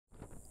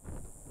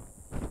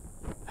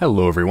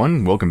Hello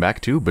everyone, welcome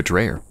back to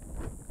Betrayer.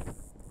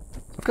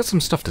 I've got some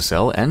stuff to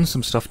sell and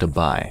some stuff to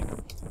buy.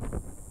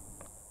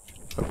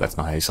 Oh, that's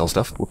not how you sell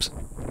stuff. Whoops.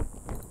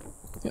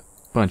 Yep,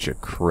 bunch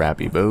of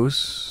crappy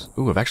bows.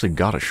 Ooh, I've actually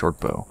got a short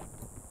bow.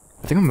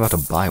 I think I'm about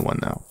to buy one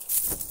though.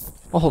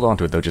 I'll hold on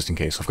to it though just in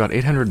case. I've got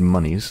 800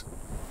 monies.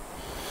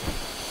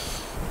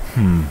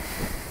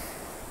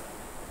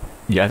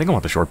 Yeah, I think I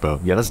want the short bow.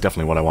 Yeah, that's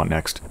definitely what I want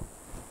next.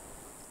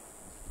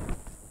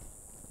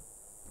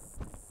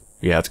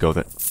 Yeah, let's go with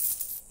it.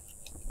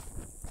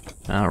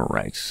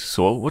 Alright,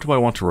 so what do I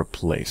want to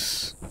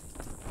replace?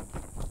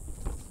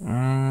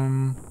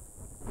 The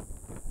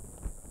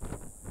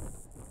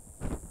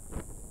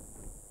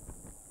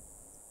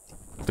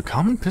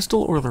common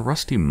pistol or the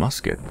rusty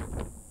musket?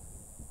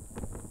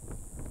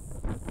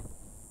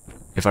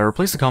 If I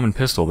replace the common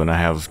pistol, then I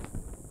have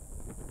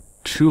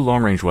 2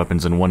 long-range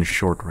weapons and 1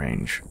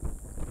 short-range.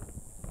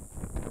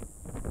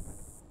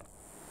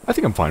 I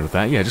think I'm fine with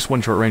that. Yeah, just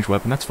 1 short-range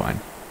weapon, that's fine.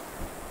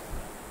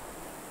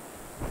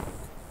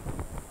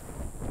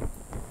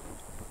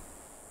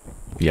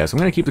 Yeah, so I'm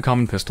going to keep the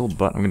common pistol,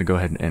 but I'm going to go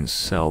ahead and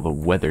sell the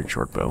weathered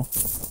short bow.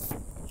 Let's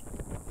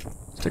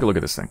take a look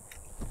at this thing.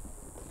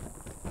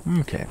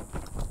 Okay.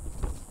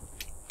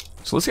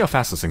 So let's see how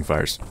fast this thing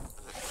fires.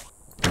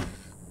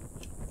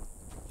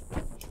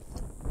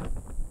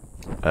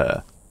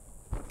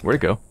 Where'd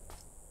it go?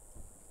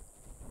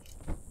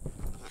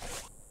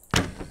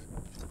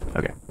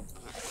 Okay.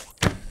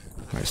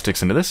 Alright,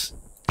 sticks into this?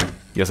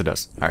 Yes, it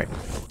does. Alright.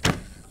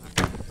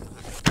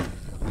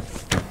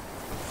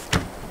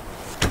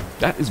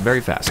 That is very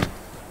fast.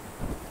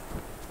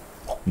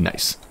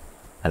 Nice.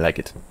 I like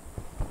it.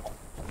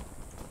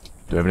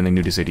 Do I have anything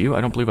new to say to you?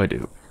 I don't believe I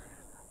do.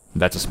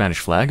 That's a Spanish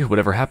flag.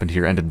 Whatever happened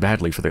here ended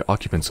badly for the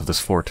occupants of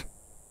this fort.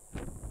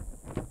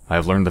 I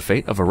have learned the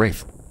fate of a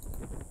wraith.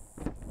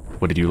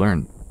 What did you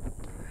learn?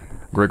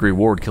 Gregory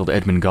Ward killed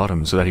Edmund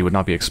Gotham so that he would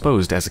not be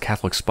exposed as a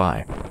Catholic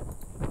spy.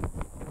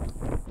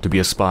 To be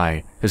a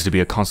spy is to be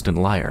a constant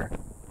liar.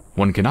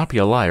 One cannot be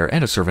a liar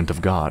and a servant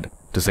of God,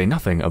 to say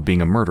nothing of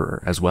being a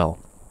murderer as well.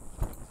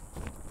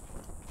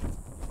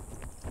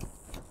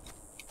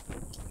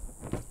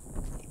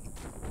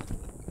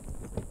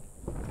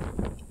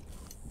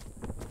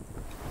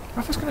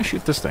 I was going to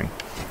shoot this thing.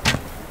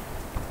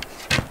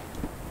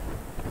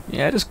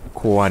 Yeah, it is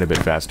quite a bit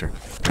faster.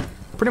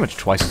 Pretty much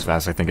twice as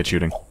fast, I think, at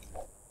shooting.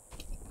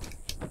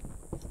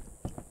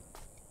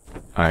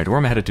 Alright, where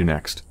am I headed to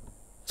next?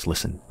 Let's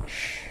listen.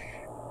 Shh.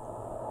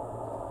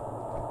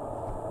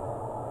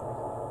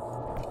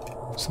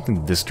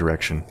 Something this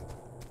direction.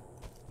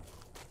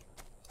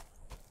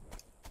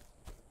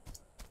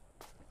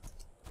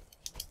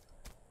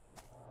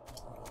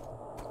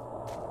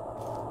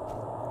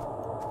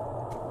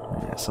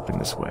 Yeah, something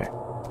this way.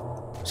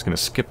 Just gonna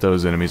skip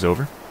those enemies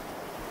over.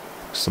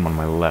 Some on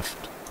my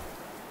left.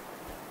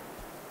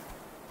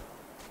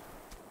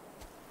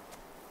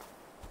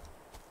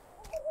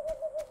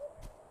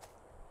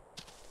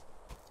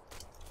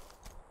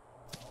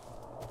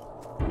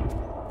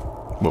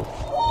 Whoa.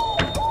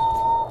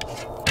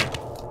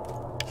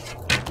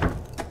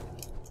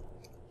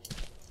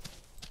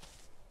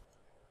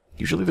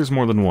 Usually there's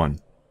more than one.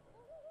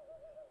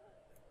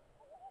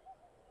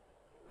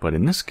 But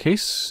in this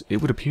case,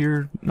 it would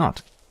appear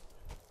not.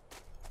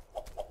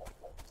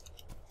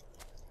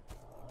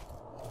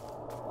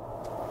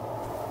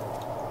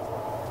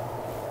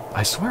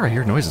 I swear I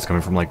hear noises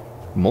coming from, like,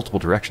 multiple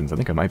directions. I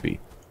think I might be.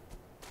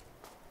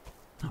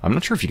 I'm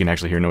not sure if you can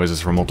actually hear noises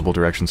from multiple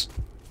directions.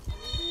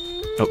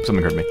 Oh,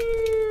 something hurt me.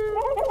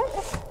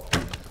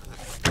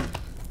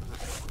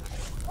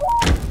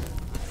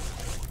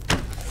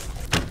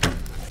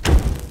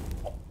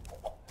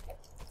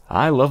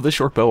 I love this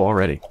short bow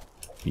already.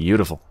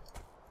 Beautiful.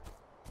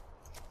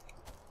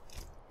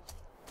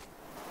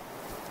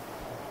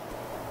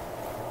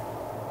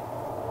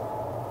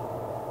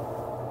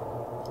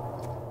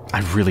 I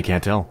really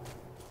can't tell.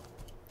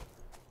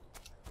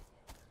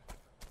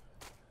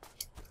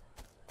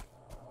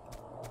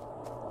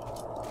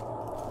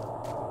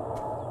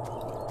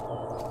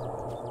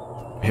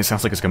 It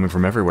sounds like it's coming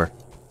from everywhere.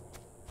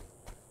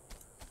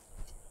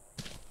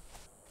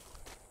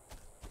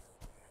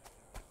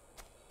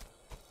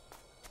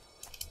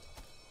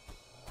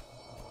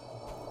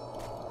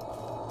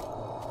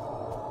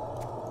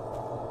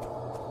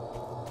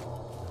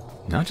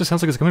 Now it just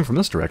sounds like it's coming from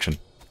this direction.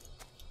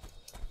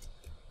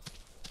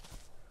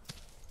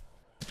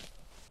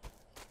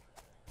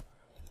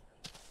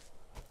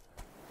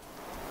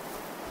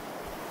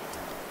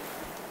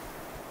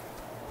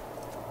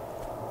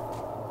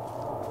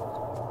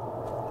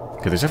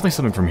 Okay, there's definitely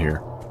something from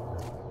here.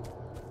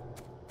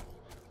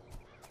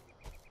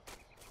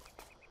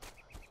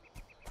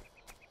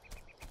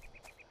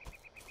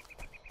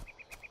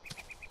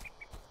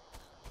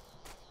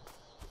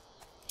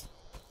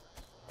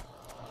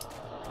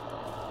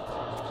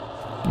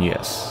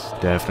 Yes,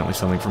 definitely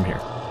something from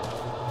here.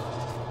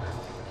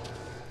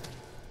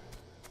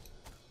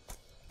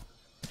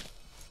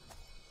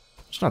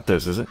 It's not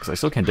this, is it? Because I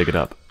still can't dig it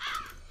up.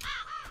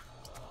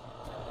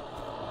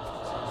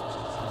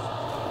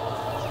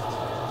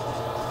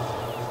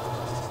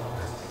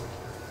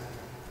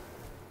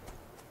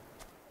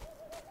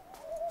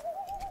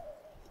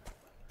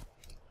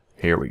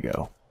 Here we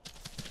go.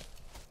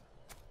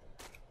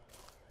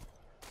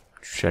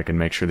 Check and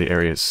make sure the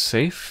area is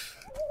safe.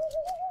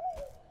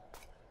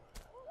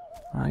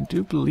 I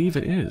do believe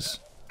it is.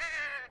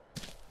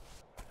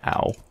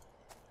 Ow.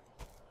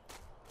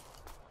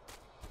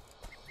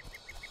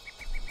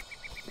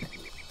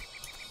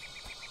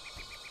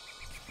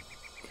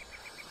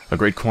 A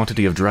great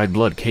quantity of dried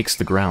blood cakes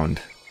the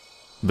ground.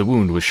 The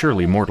wound was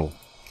surely mortal.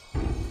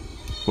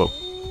 Whoa.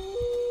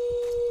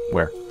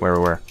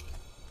 Where?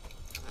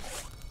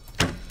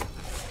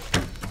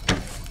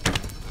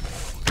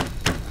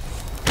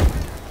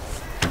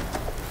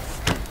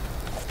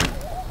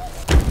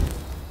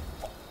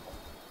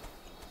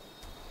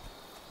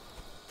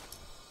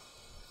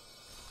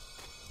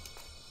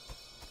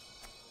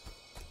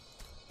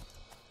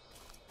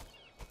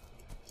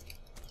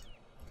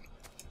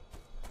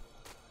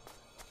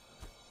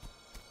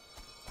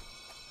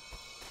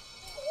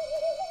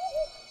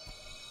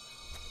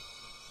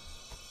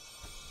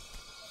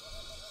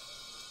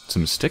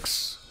 Some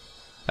sticks?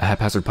 A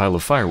haphazard pile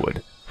of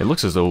firewood. It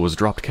looks as though it was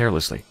dropped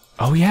carelessly.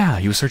 Oh yeah,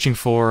 he was searching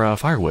for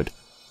firewood.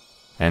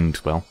 And,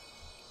 well,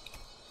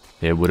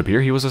 it would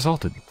appear he was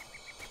assaulted.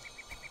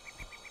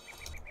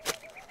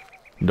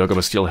 Dug up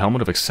a steel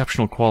helmet of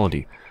exceptional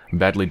quality,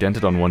 badly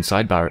dented on one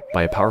side by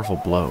a powerful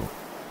blow.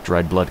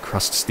 Dried blood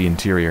crusts the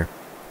interior.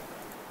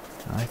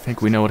 I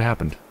think we know what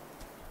happened.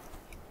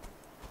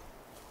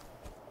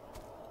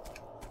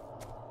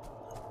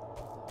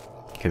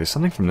 Okay, there's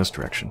something from this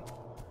direction.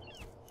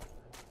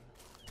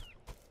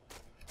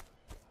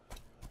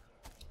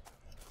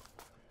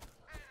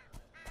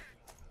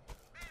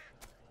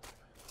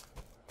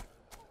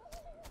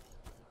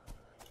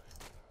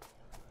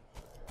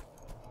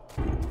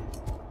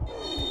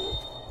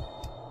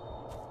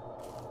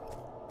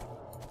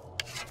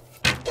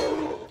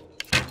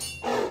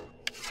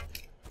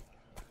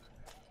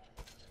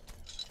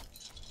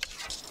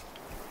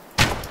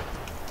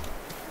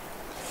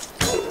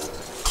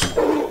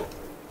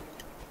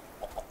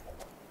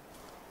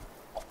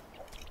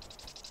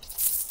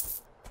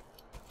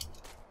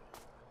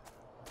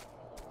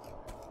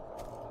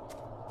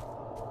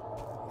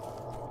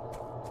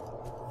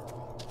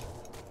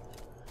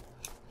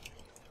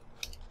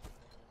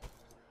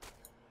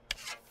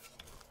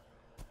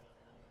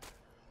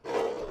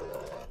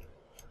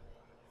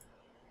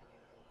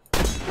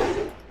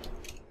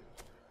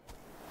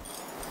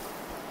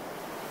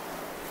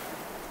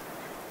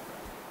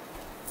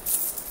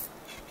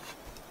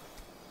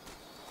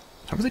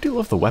 I really do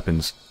love the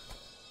weapons.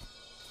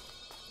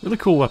 Really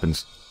cool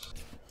weapons.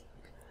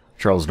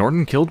 Charles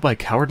Norton killed by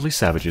cowardly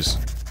savages.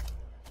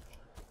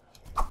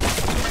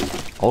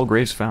 All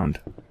graves found.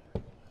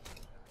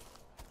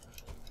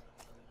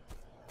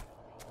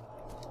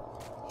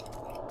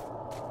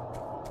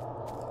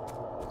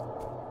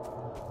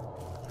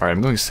 Alright,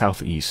 I'm going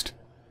southeast.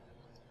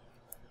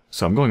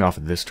 So I'm going off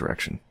of this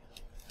direction.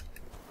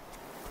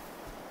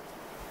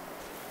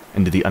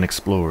 Into the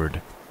unexplored.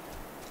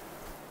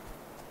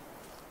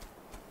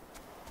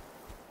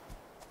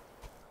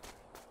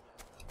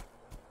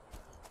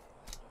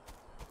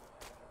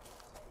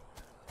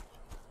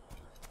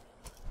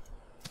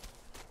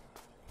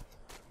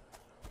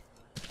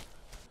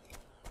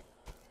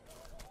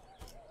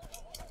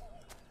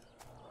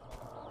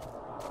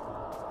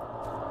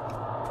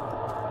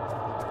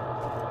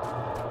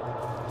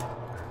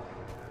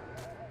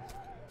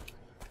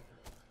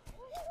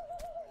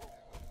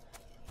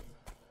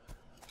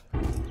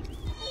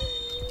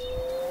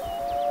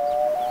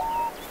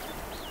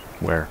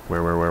 Where?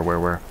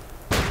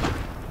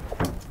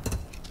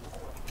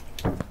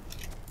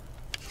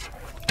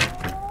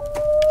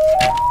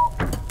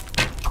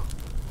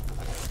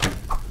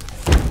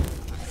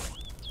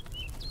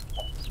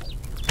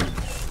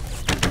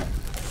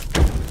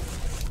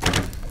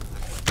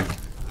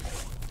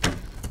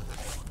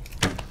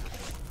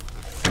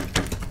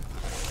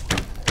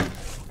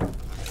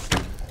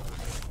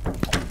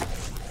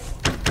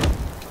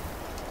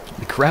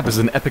 The crap is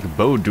an epic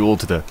bow duel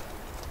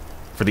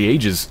for the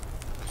ages.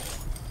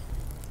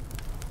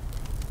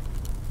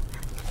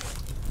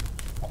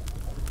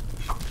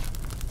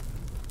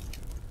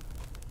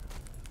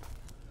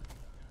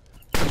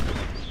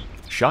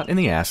 Shot in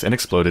the ass and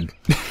exploded.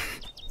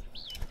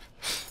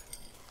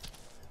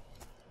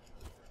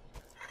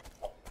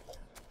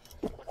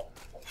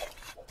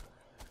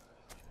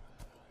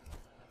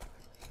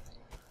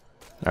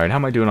 Alright, how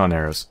am I doing on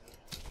arrows?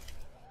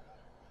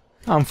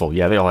 Oh, I'm full.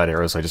 Yeah, they all had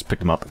arrows, so I just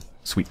picked them up.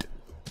 Sweet.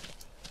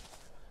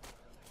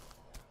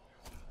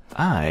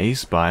 I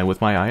spy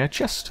with my eye a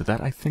chest that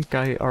I think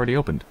I already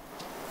opened.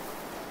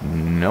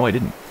 No, I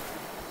didn't.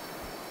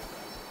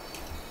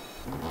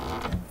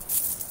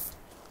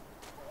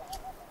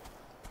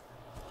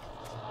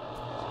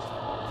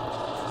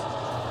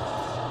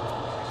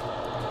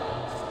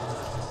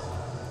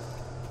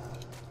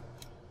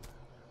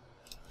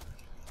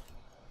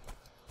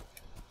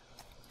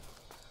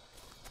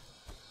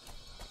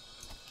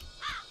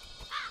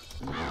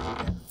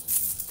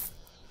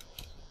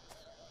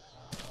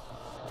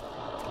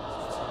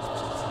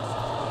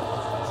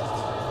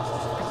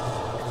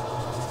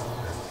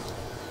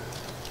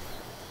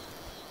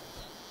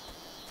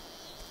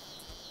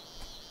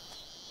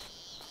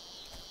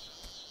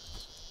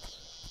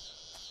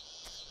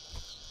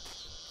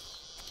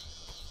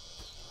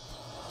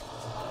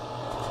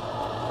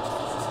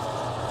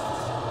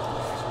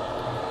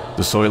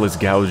 The soil is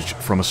gouged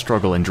from a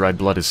struggle and dried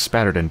blood is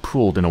spattered and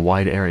pooled in a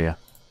wide area.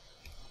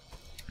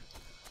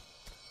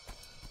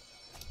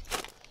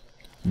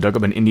 Dug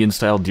up an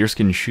Indian-style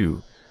deerskin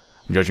shoe.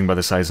 Judging by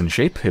the size and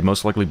shape, it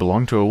most likely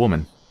belonged to a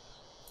woman.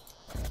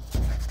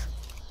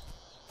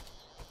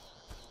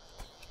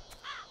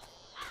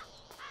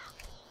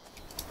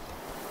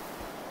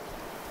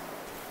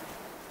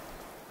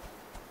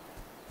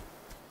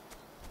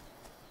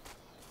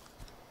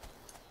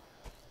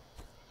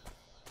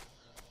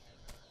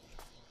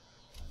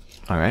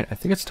 Alright, I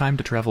think it's time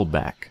to travel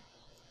back.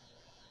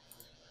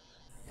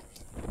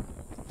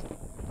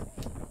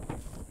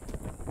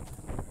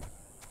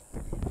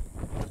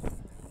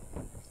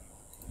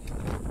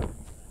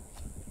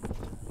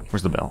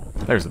 Where's the bell?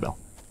 There's the bell.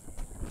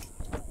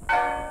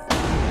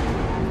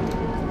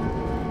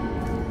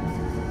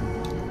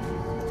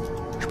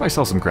 Should probably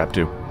sell some crap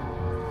too.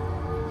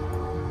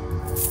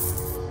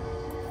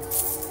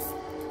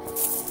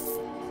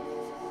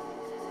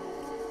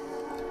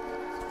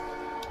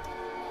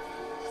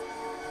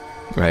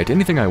 Right,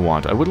 anything I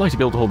want. I would like to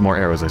be able to hold more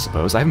arrows, I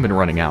suppose. I haven't been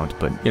running out,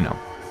 but, you know,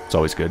 it's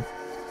always good.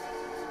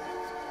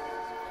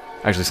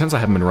 Actually, since I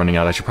haven't been running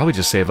out, I should probably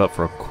just save up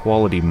for a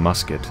quality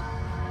musket.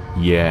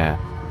 Yeah.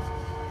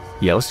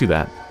 Yeah, let's do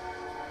that.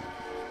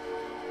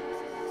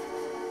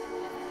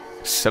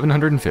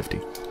 750.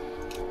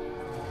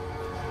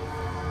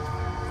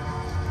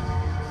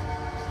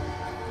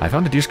 I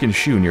found a deerskin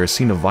shoe near a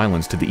scene of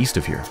violence to the east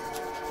of here.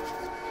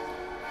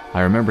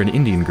 I remember an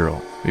Indian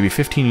girl, maybe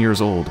 15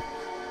 years old.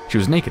 She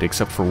was naked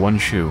except for one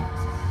shoe.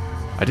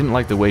 I didn't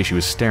like the way she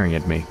was staring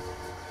at me,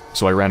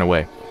 so I ran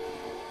away.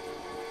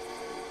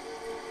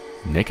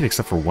 Naked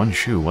except for one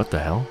shoe, what the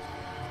hell?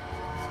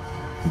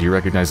 Do you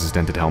recognize his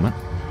dented helmet?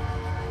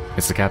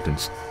 It's the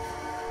captain's.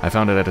 I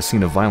found it at a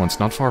scene of violence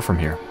not far from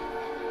here.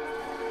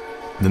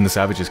 Then the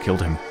savages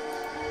killed him.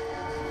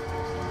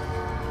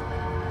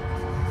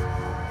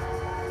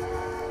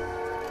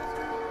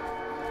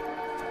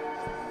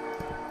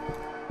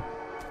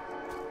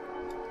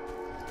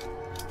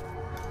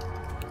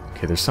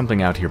 Okay, there's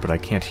something out here, but I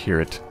can't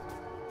hear it.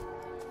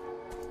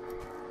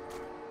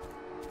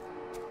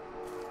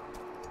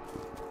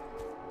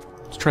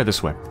 Let's try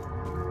this way.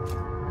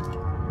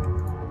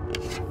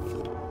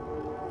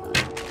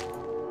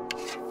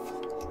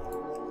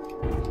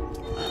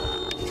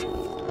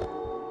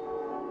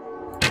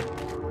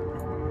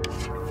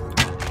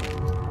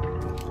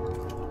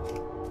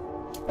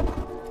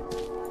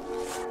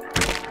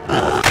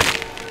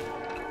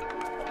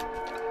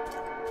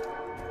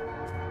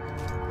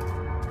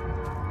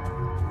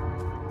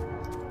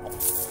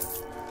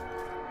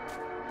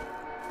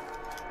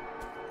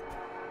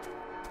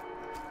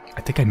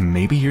 I think I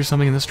maybe hear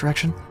something in this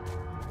direction.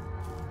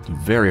 It's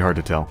very hard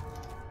to tell.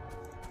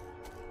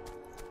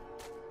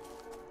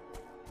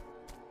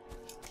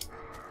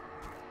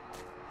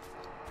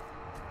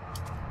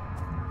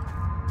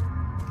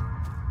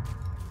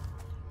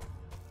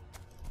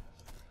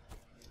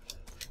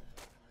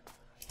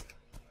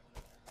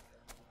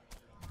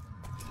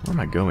 Where am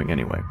I going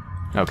anyway?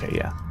 Okay,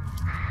 yeah.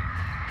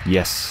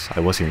 Yes, I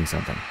was hearing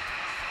something.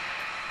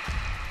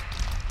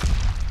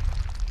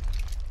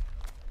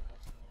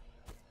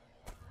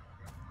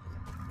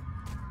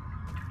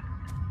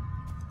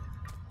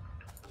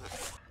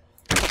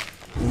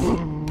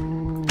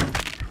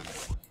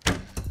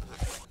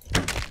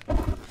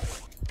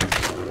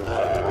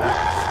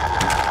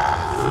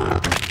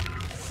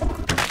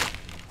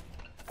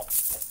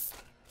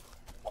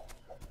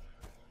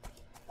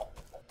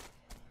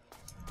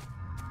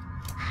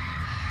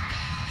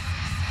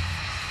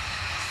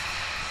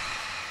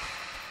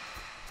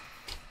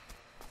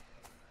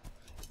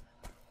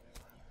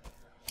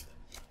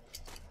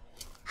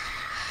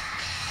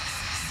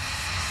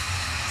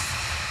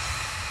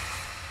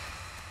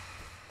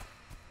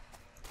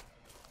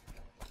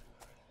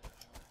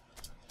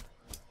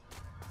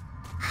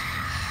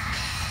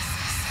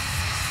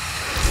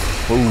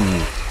 Whoa.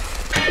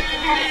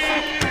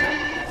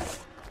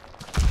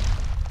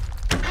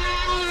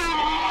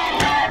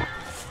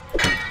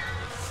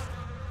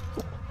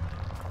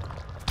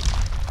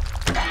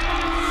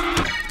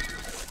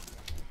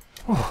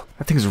 Oh,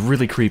 that thing's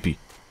really creepy.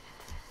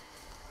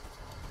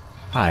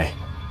 Hi.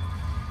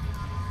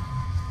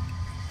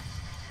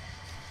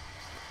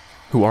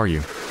 Who are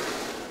you?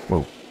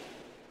 Whoa.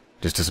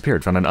 Just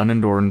disappeared. Found an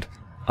unadorned,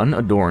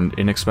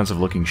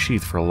 inexpensive-looking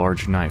sheath for a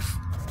large knife.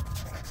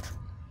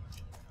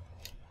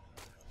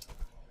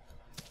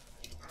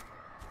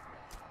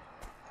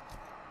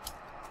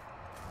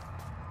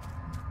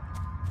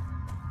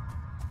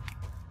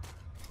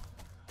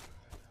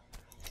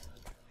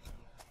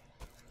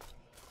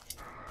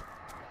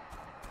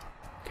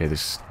 Okay,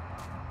 this...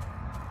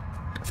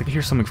 I think I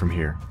hear something from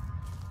here.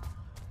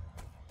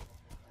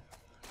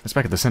 That's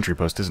back at the sentry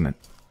post, isn't it?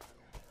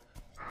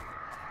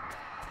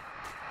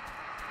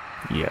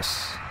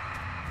 Yes.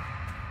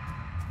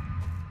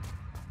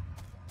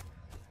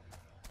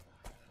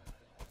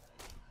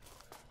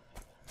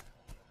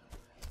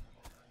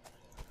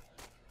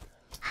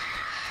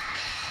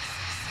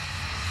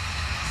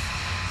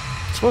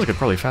 suppose I could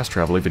probably fast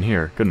travel even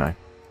here, couldn't I?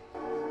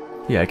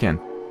 Yeah, I can.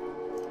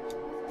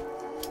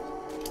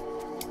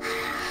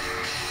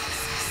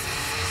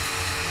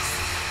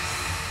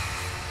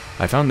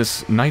 I found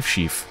this knife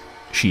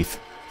sheath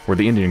where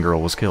the Indian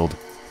girl was killed.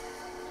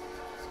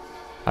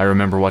 I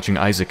remember watching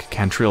Isaac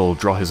Cantrill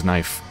draw his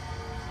knife.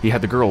 He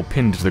had the girl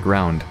pinned to the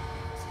ground,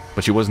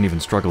 but she wasn't even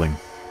struggling,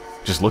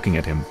 just looking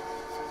at him.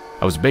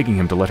 I was begging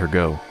him to let her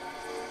go,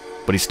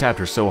 but he stabbed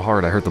her so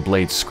hard I heard the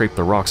blade scrape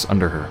the rocks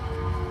under her.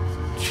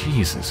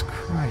 Jesus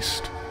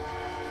Christ.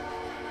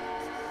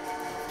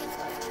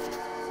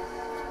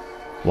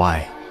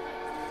 Why?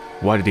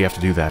 Why did he have to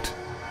do that?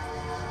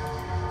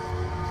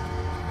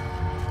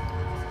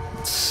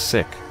 It's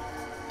sick.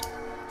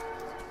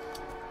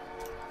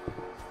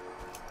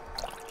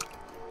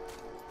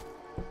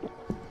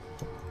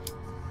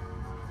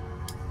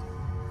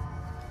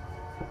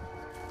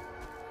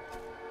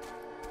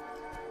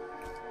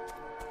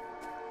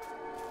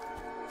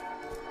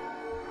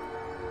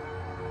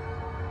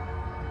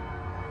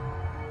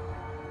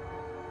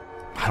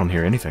 I don't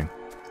hear anything.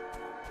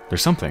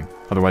 There's something,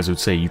 otherwise it would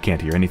say you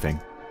can't hear anything.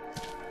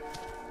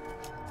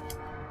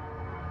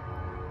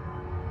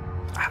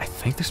 I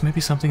think there's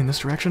maybe something in this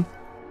direction?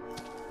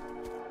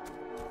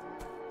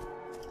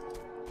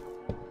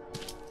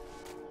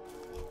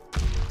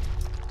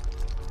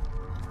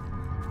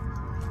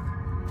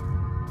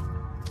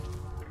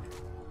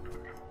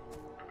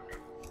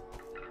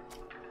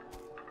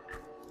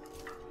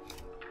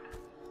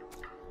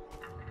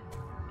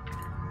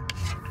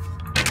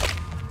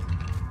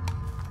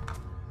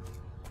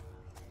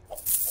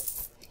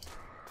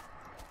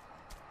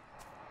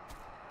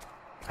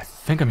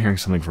 I think I'm hearing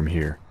something from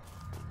here.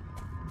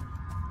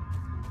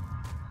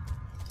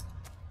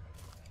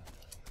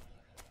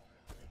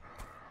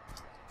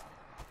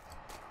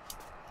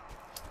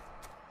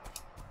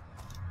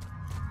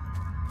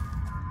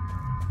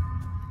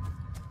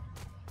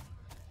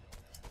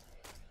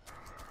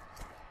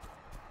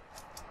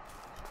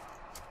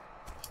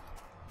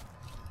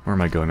 Where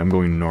am I going? I'm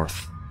going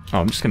north. Oh,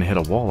 I'm just gonna hit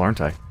a wall, aren't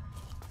I?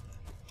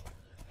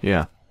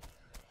 Yeah.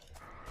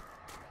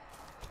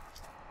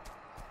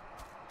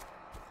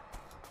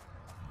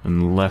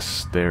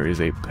 Unless there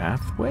is a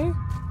pathway?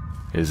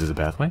 Is this a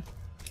pathway?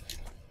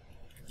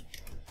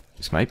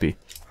 This might be.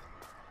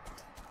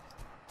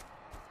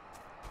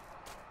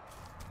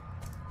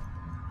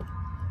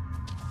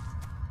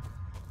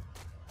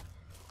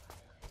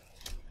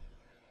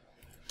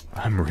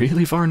 I'm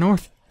really far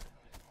north.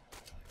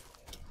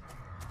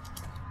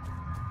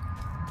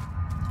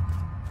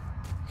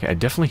 Okay, I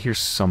definitely hear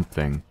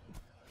something.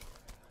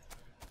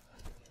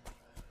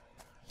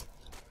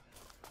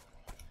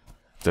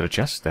 Is that a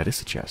chest? That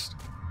is a chest.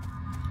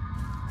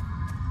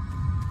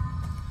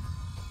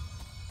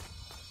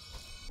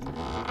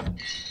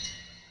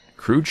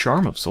 Crude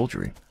charm of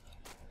soldiery.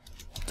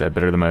 Is that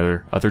better than my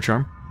other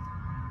charm?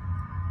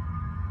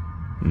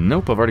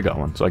 Nope, I've already got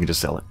one, so I can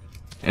just sell it.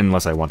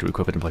 Unless I want to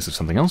equip it in place of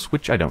something else,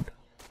 which I don't.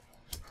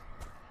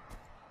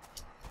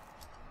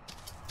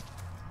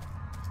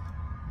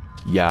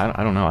 Yeah,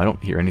 I don't know. I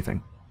don't hear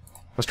anything.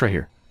 Let's try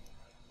here.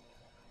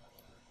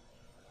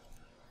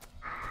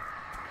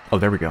 Oh,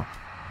 there we go.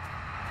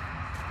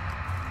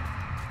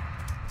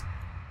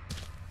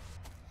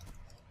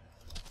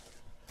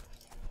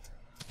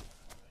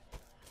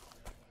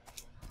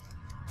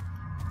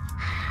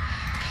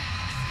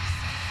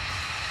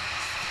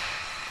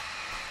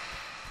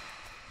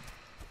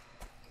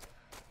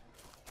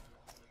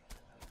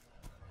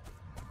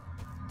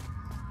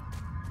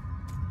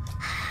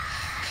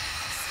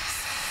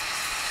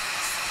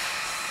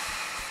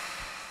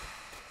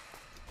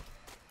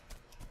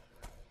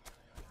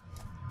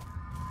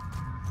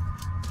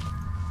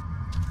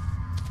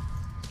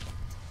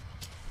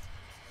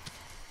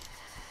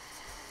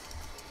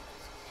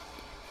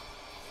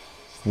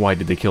 Why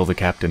did they kill the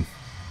captain?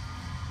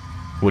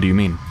 What do you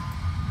mean?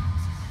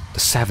 The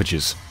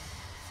savages.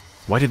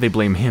 Why did they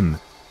blame him?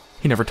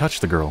 He never touched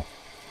the girl.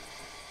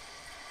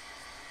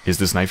 Is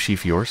this knife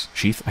sheath yours?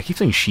 Sheath? I keep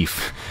saying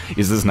sheath.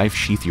 Is this knife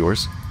sheath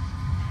yours?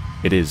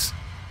 It is.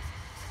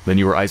 Then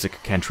you were Isaac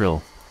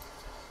Cantrill.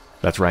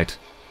 That's right.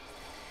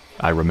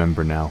 I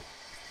remember now.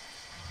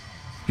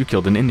 You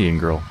killed an Indian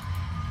girl.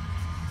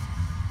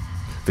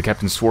 The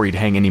captain swore he'd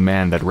hang any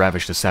man that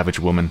ravished a savage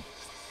woman.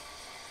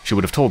 She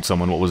would have told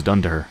someone what was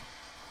done to her.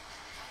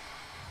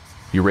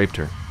 You raped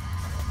her.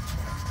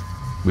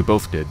 We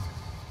both did.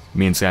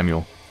 Me and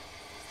Samuel.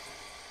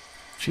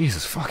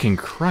 Jesus fucking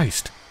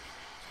Christ.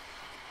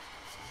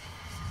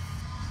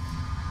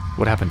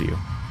 What happened to you?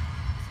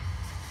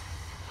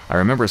 I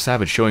remember a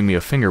savage showing me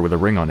a finger with a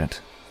ring on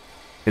it.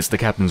 It's the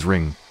captain's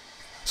ring.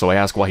 So I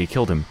ask why he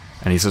killed him,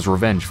 and he says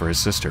revenge for his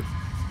sister.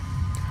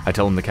 I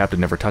tell him the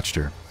captain never touched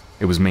her.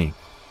 It was me.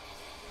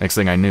 Next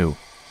thing I knew,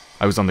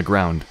 I was on the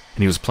ground,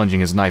 and he was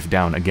plunging his knife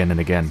down again and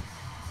again.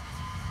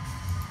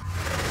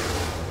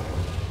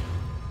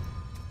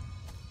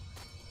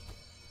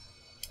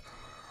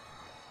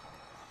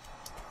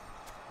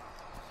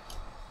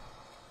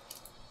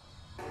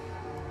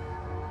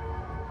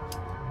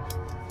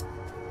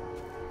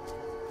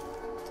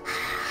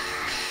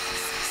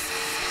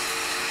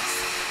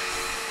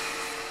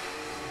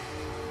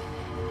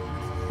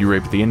 You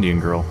raped the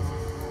Indian girl.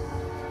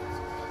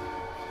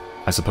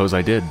 I suppose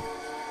I did.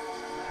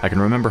 I can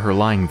remember her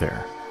lying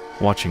there,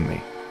 watching me.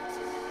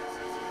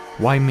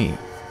 Why me?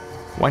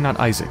 Why not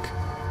Isaac?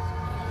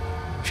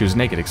 She was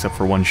naked except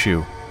for one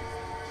shoe.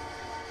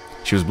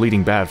 She was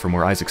bleeding bad from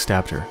where Isaac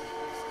stabbed her.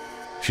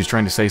 She was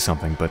trying to say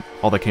something, but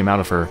all that came out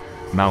of her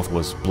mouth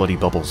was bloody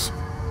bubbles.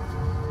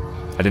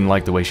 I didn't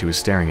like the way she was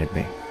staring at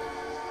me,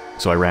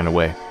 so I ran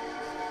away.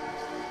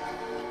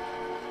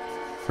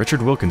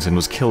 Richard Wilkinson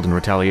was killed in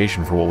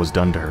retaliation for what was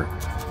done to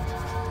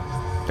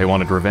her. They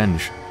wanted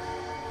revenge,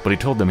 but he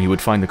told them he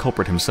would find the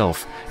culprit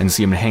himself and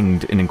see him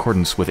hanged in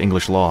accordance with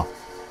English law.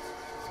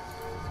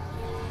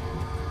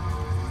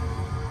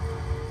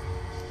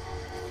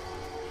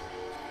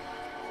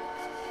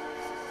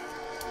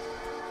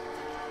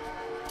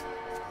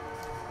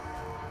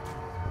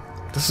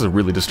 This is a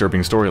really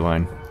disturbing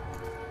storyline.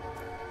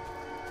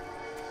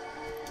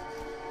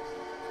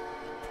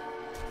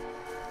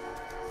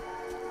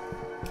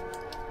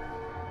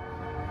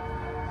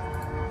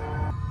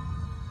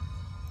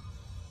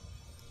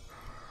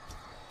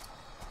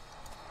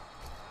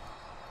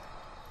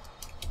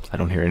 I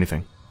don't hear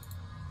anything.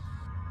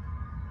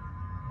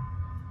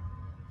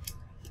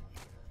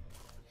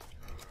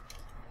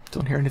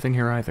 Don't hear anything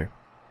here either.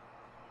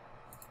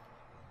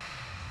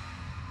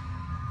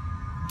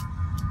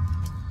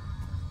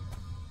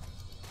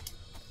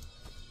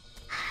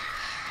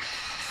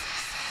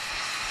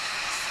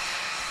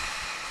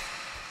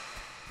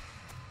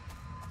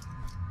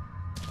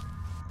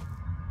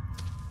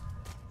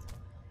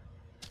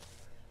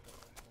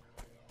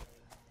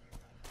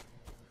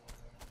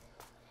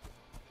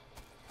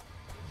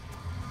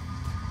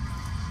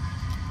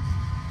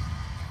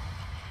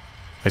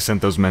 I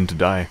sent those men to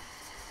die.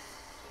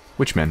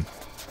 Which men?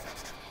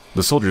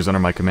 The soldiers under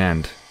my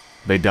command.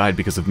 They died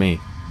because of me.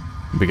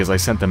 Because I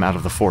sent them out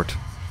of the fort.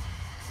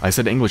 I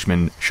said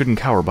Englishmen shouldn't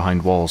cower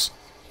behind walls.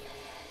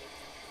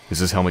 Is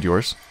this helmet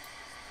yours?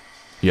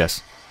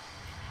 Yes.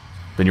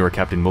 Then you are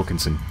Captain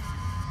Wilkinson.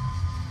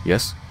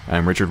 Yes, I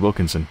am Richard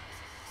Wilkinson.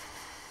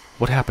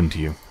 What happened to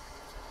you?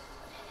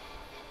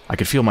 I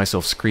could feel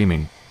myself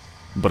screaming,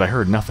 but I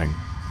heard nothing.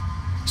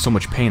 So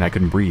much pain I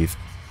couldn't breathe.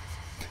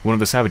 One of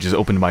the savages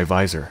opened my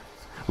visor,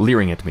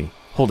 leering at me,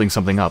 holding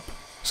something up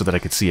so that I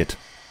could see it.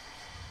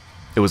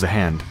 It was a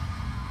hand.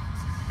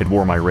 It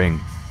wore my ring.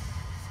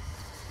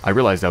 I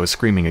realized I was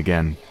screaming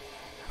again.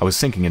 I was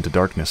sinking into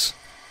darkness.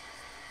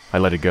 I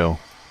let it go.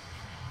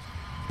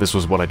 This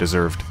was what I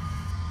deserved.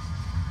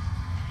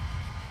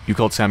 You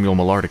called Samuel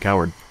Millard a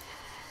coward.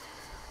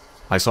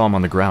 I saw him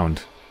on the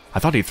ground. I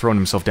thought he'd thrown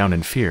himself down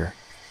in fear.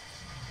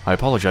 I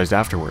apologized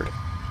afterward.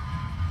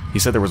 He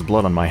said there was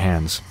blood on my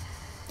hands.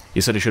 He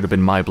said it should have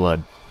been my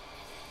blood.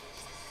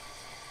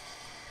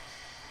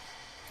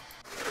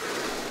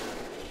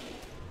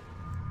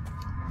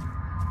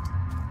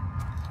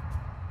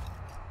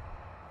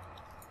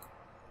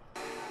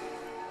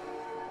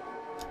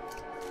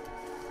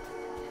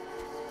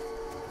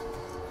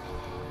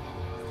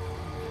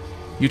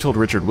 You told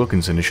Richard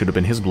Wilkinson it should have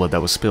been his blood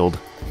that was spilled.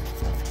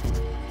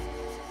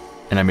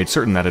 And I made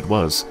certain that it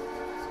was.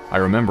 I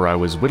remember I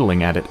was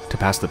whittling at it to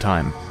pass the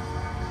time.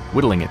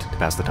 Whittling it to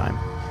pass the time.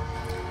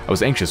 I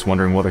was anxious,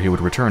 wondering whether he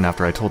would return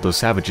after I told those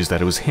savages that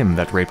it was him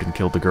that raped and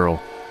killed the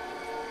girl.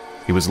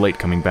 He was late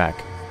coming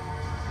back.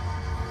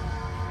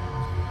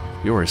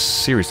 You're a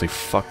seriously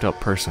fucked up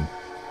person.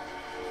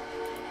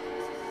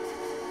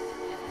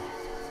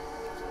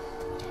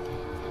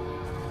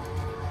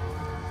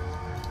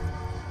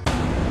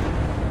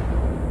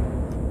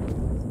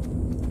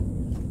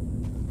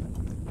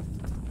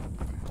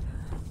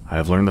 I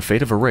have learned the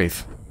fate of a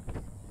wraith.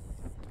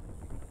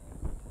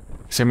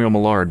 Samuel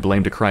Millard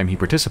blamed a crime he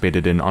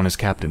participated in on his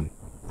captain,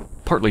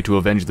 partly to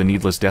avenge the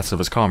needless deaths of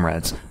his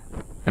comrades,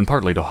 and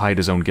partly to hide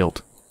his own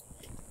guilt.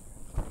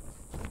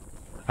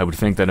 I would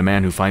think that a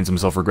man who finds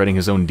himself regretting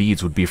his own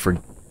deeds would be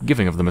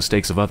forgiving of the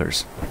mistakes of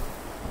others.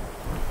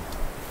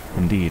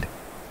 Indeed.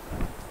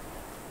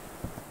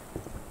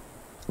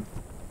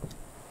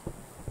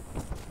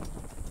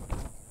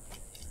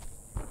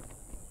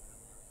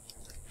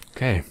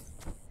 Okay.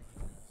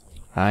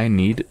 I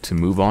need to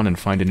move on and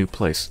find a new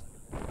place.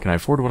 Can I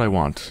afford what I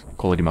want?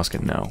 Quality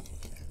musket, no.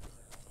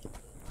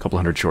 Couple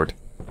hundred short.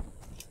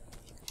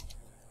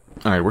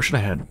 Alright, where should I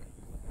head?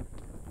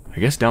 I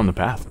guess down the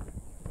path.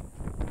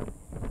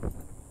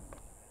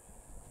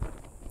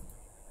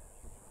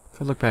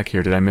 If I look back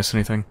here, did I miss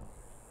anything?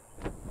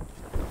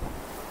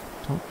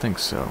 Don't think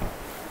so.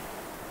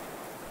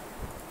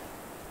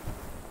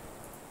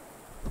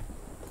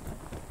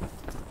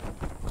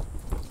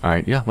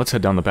 Alright, yeah, let's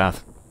head down the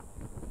path.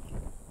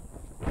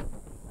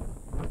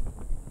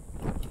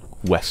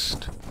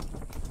 West.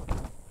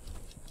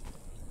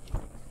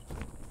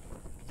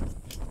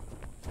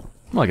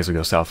 Well, I guess we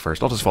go south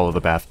first. I'll just follow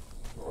the path.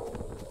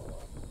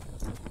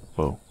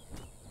 Whoa.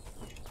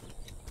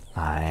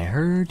 I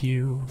heard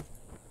you.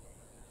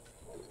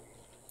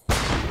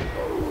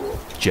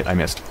 Shit, I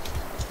missed.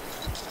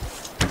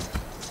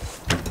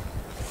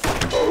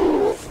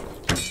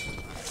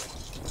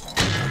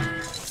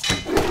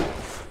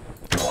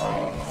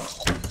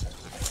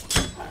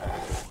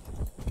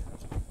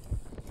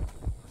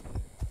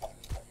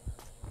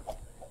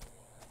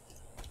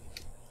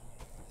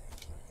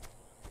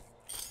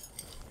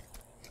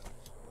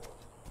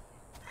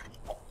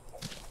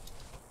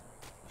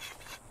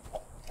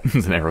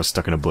 There's an arrow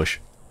stuck in a bush.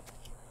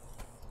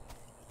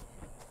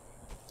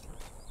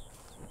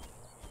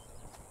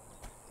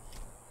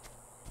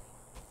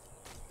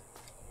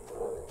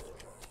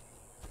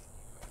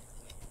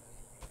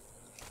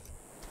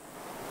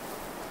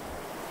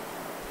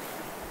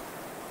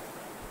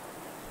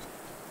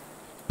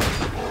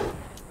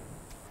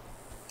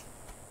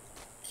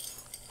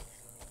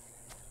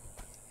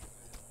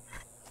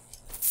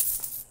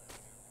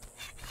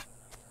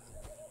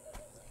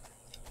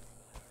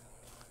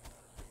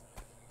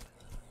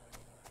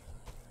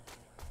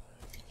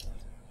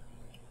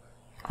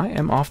 I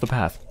am off the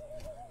path.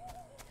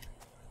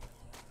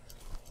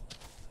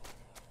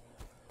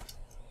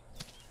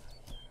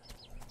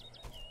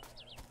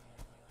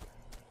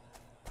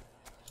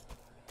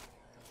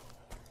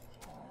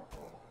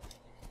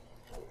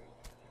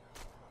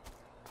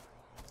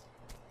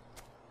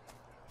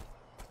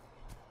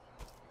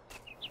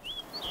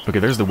 Okay,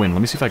 there's the wind.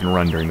 Let me see if I can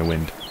run during the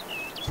wind.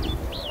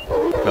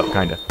 Oh,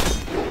 kinda.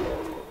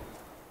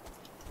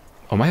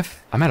 Oh,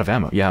 I'm out of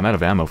ammo. Yeah, I'm out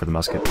of ammo for the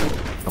musket.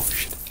 Oh,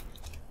 shit.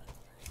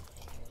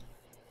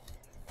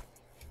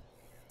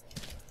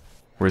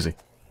 Where is he?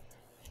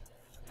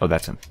 Oh,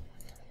 that's him.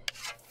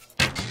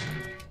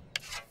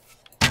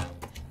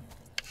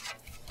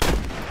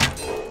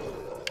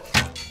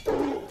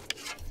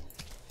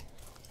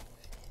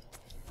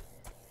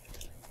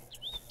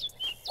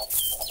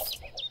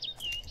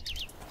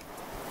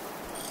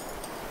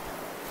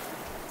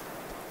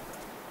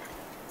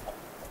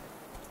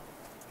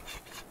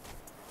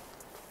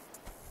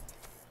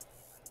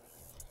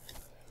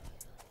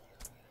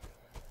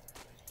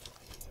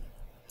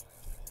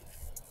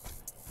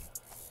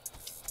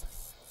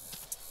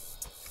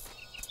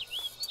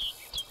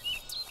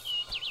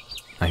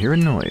 I hear a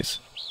noise.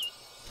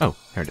 Oh,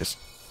 there it is.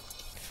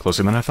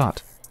 Closer than I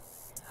thought.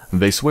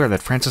 They swear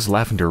that Francis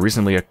Lavender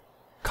recently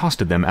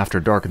accosted them after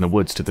dark in the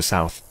woods to the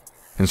south,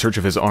 in search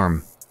of his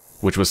arm,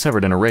 which was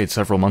severed in a raid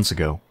several months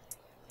ago.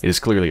 It is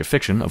clearly a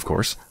fiction, of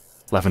course.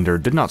 Lavender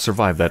did not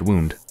survive that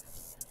wound.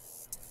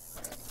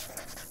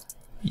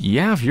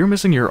 Yeah, if you're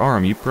missing your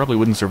arm, you probably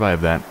wouldn't survive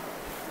that.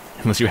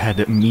 Unless you had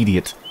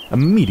immediate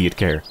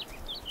care.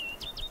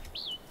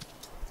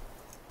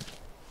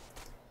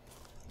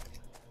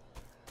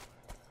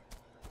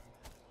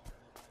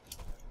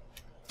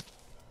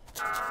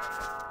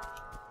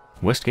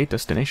 Westgate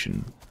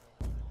destination.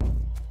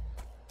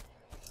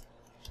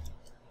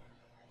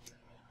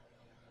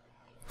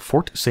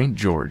 Fort St.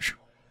 George.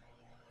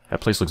 That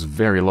place looks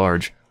very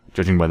large,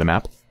 judging by the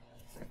map.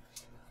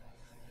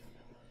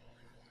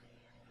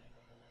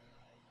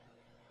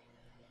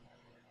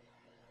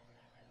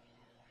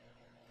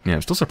 Yeah,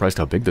 I'm still surprised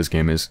how big this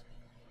game is.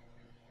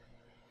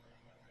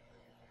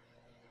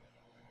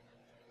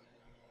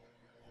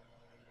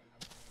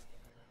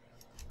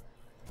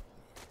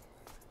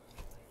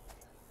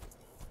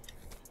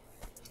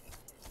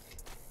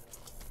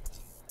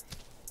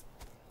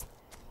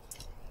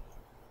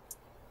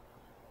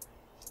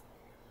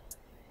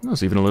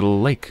 There's even a little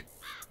lake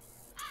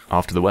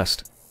off to the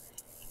west.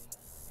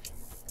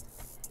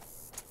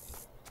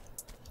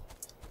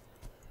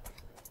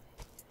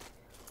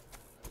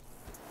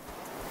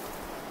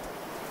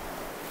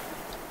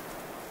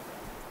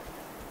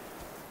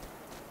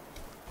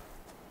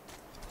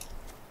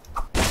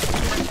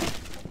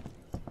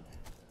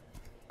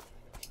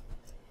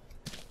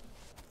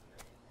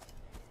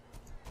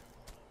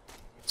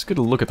 Let's get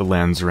a look at the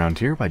lands around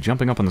here by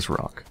jumping up on this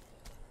rock.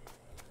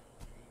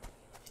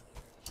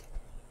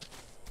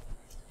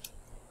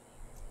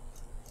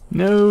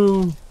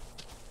 No!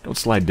 Don't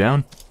slide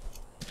down.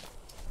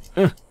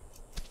 Oh,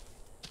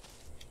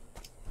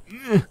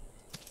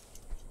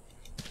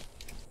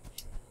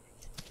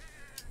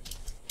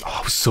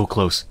 I was so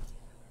close.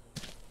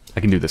 I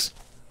can do this.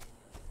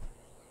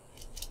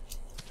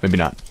 Maybe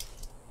not.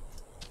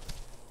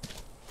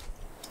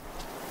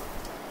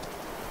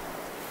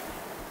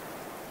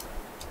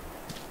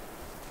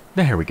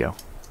 There we go.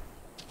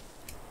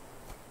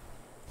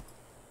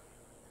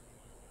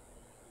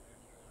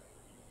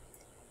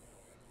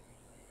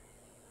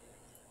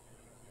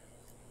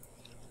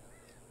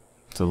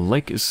 The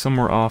lake is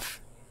somewhere off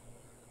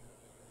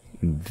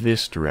in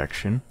this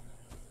direction.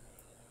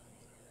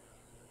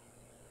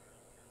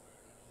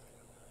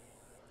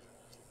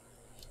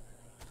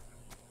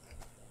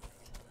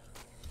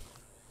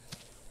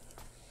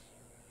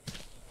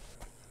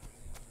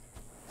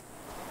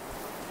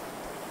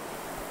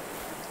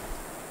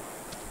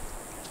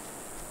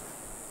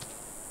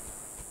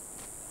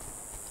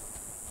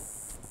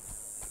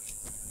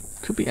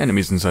 Could be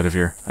enemies inside of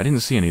here. I didn't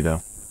see any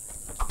though.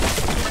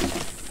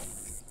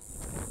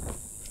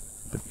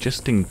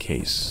 Just in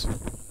case.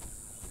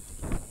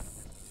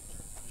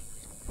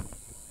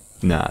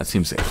 Nah, it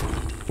seems safe.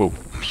 Whoa.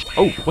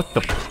 Oh, what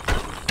the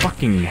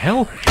fucking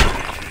hell?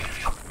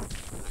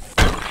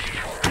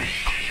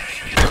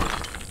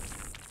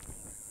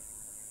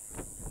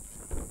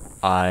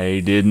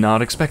 I did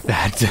not expect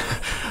that.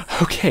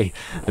 Okay,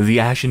 the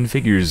ashen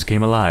figures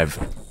came alive.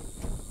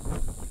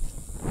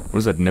 What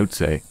does that note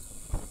say?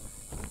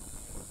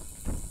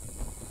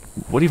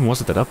 What even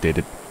was it that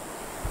updated?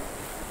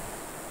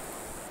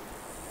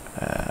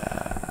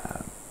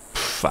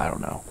 I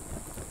don't know.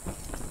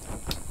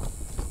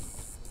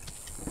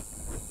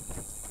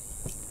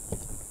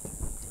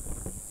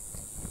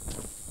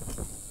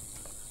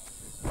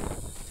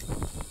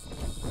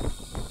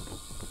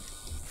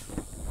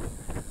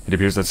 It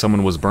appears that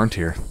someone was burnt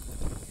here.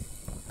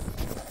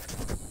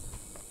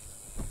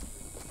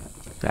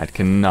 That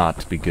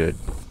cannot be good.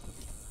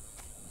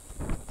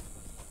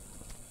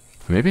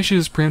 Maybe I should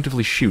just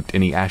preemptively shoot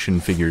any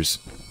ashen figures.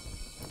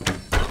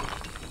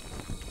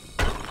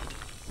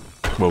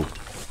 Whoa.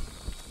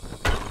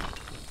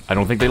 I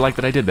don't think they like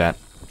that I did that.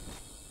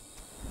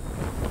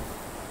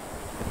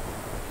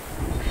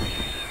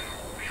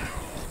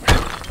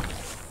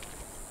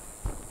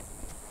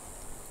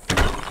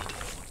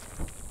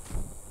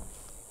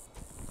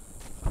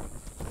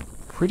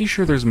 Pretty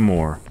sure there's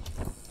more.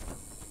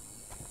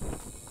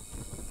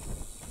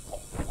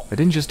 I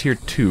didn't just hear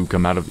two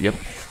come out of... Yep.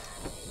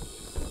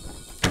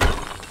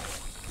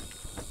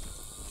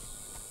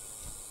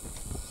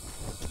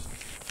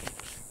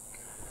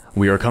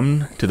 We are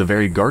come to the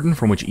very garden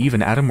from which Eve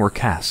and Adam were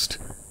cast.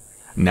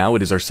 Now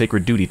it is our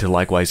sacred duty to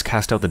likewise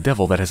cast out the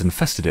devil that has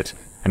infested it,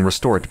 and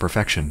restore it to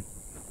perfection.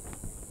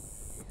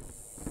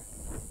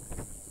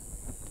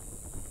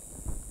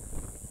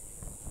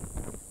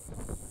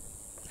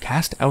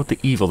 Cast out the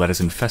evil that has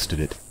infested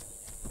it.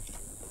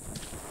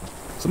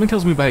 Something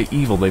tells me by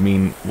evil they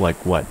mean,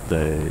 like, what,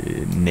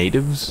 the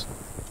natives?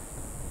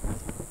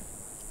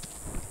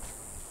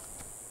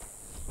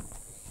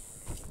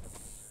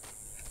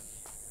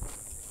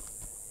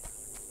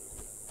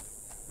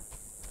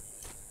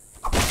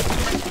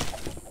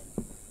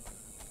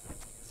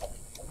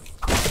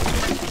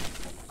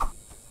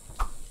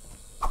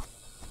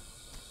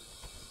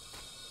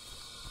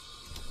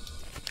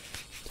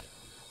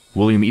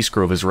 William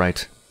Eastgrove is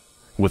right.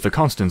 With the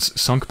Constance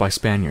sunk by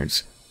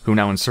Spaniards, who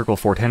now encircle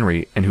Fort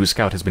Henry and whose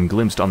scout has been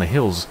glimpsed on the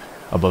hills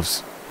above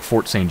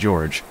Fort St.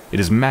 George, it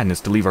is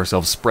madness to leave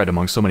ourselves spread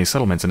among so many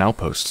settlements and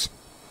outposts.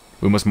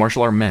 We must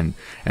marshal our men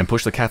and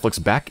push the Catholics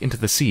back into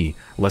the sea,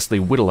 lest they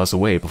whittle us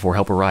away before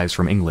help arrives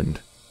from England.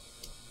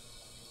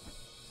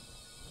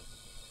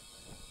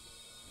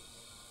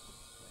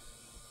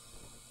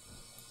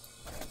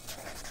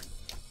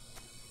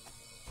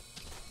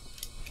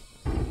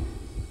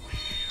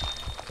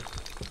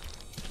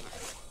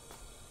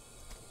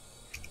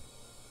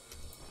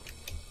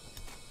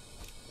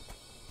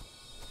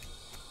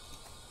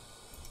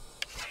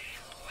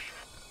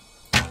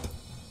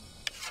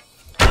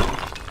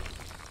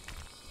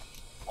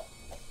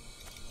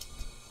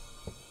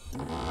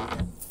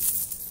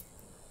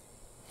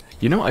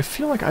 You know, I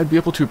feel like I'd be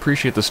able to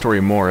appreciate the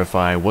story more if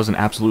I wasn't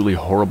absolutely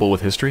horrible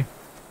with history.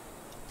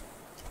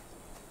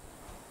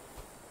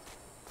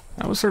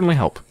 That would certainly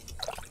help.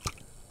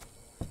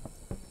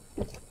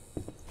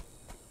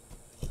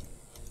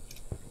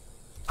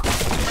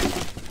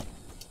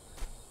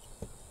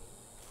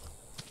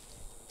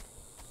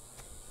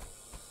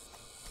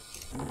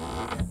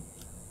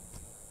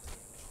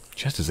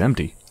 Chest is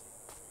empty.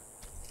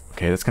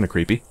 Okay, that's kind of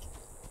creepy.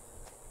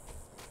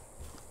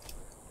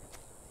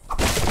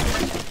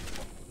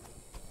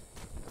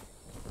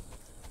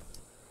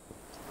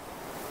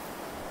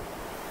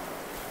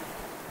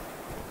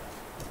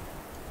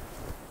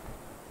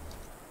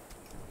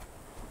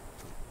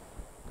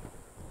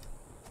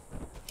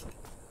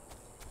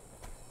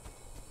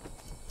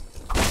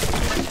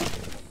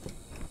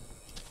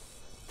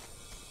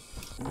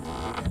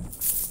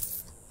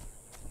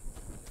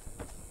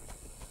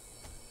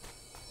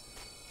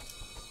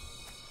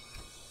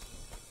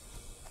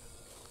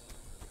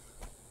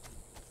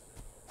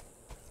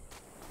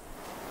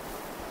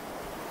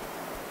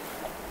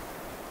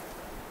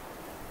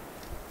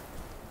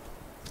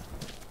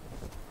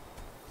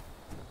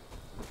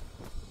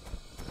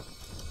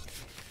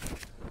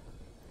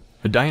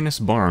 Dionysus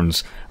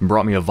Barnes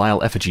brought me a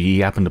vile effigy he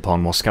happened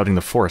upon while scouting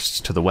the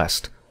forests to the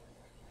west.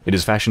 It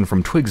is fashioned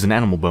from twigs and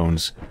animal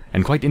bones,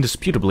 and quite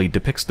indisputably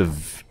depicts the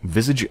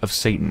visage of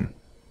Satan.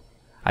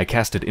 I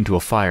cast it into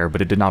a fire,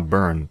 but it did not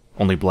burn,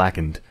 only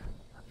blackened,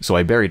 so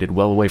I buried it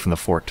well away from the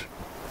fort.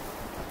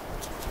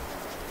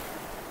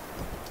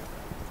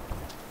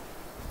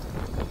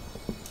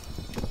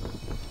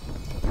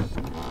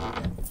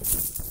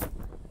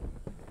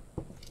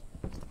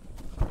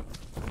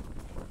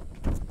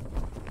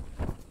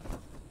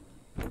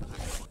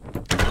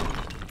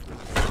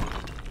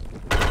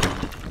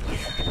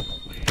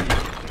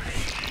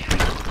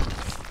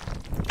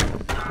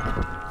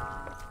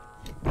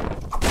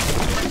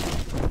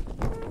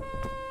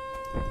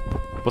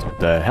 What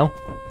the hell?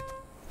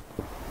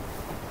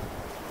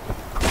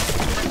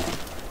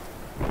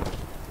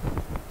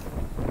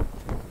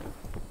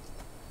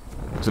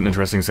 It's an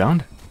interesting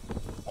sound.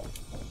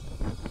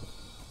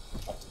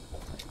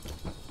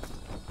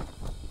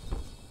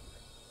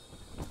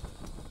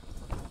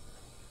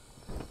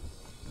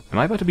 Am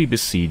I about to be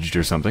besieged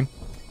or something?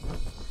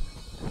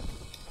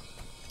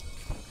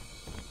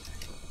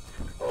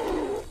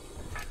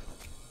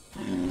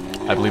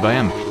 I believe I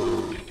am.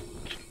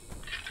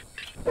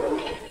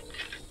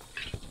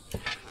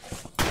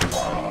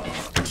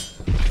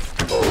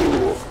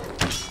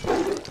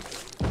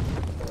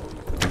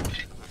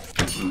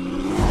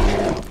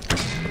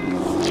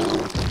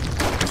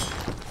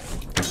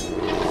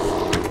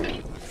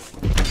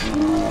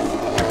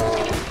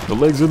 The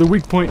legs are the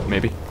weak point,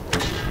 maybe.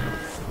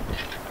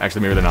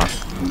 Actually, maybe they're not.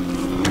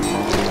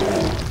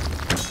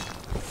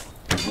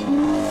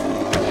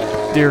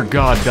 Dear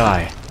God,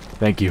 die.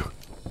 Thank you.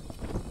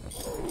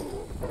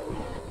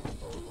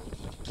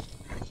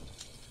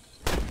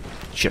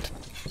 Shit.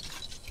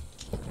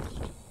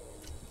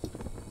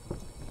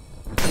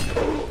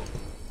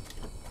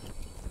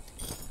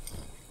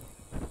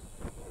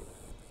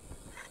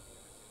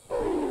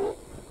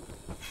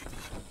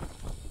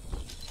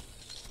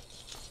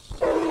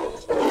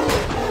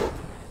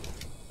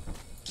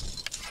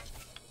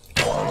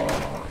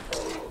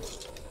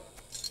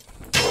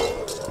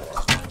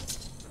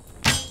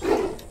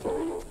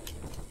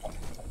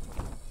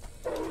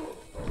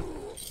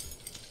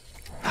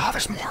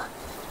 There's more.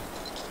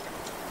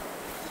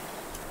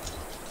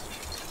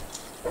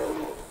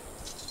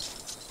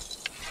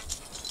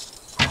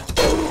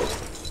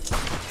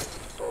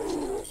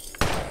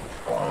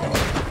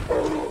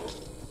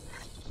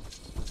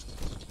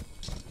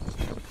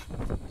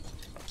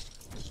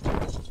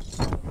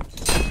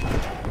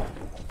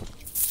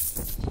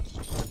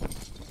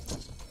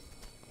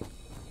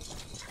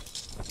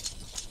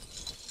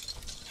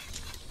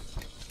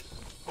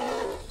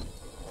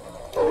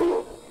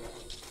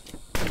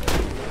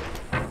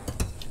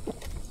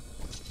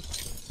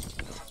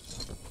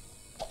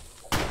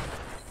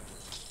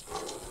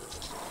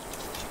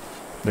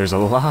 There's a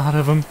lot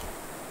of them.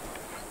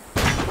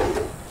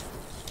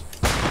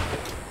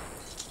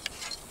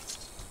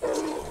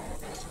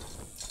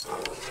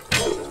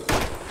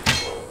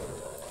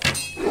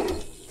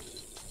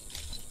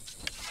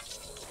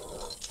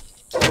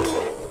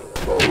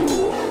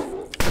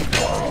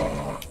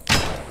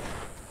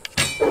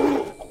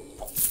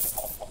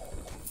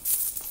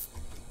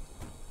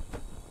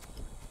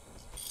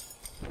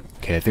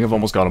 Okay, I think I've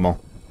almost got them all.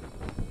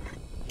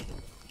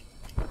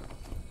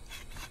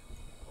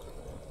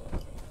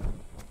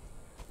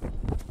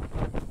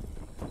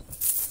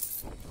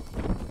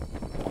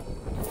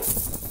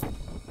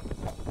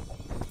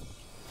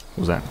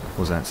 What was that? What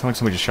was that? Sounded like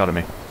somebody just shot at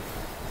me.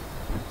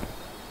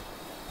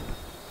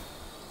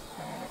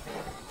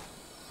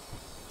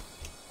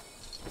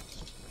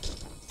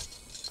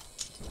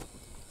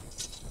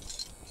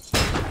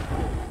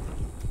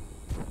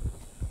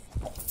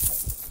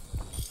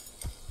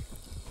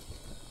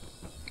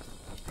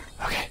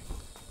 Okay.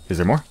 Is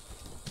there more?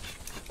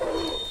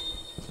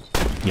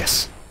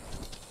 Yes.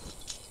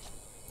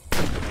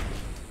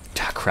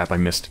 Ah, crap, I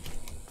missed.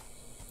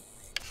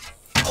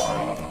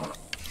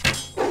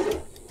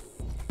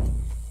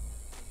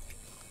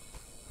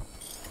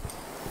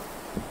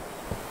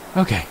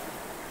 Okay.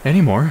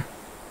 Any more?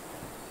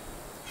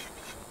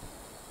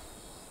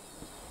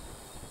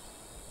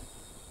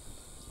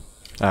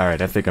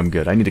 Alright, I think I'm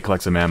good. I need to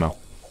collect some ammo.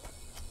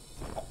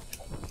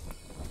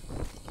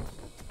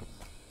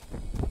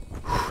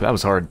 Whew, that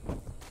was hard.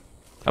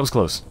 That was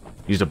close.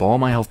 Used up all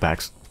my health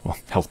packs. Well,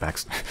 health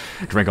packs.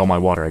 Drank all my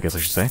water, I guess I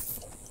should say.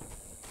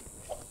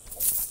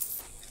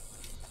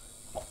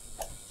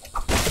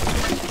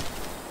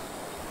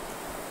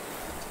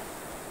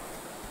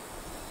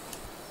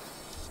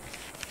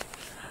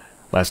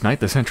 Last night,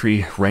 the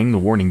sentry rang the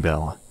warning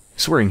bell,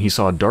 swearing he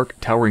saw a dark,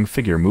 towering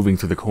figure moving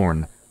through the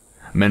corn.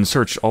 Men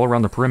searched all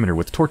around the perimeter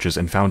with torches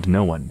and found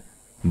no one.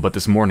 But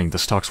this morning, the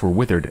stalks were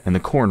withered and the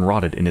corn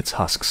rotted in its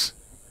husks.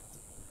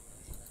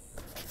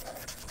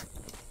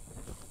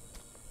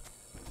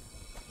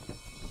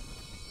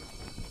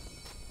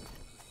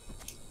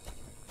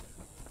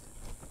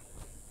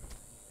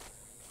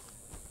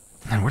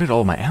 And where did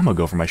all my ammo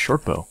go for my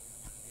short bow?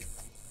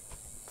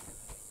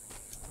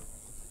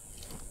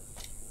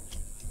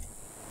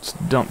 Let's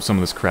dump some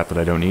of this crap that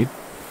I don't need.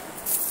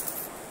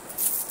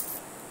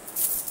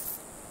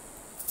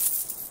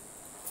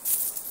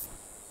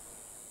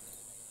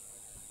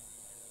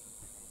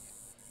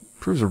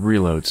 Improves a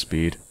reload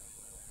speed.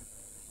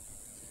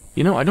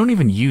 You know, I don't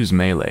even use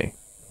melee.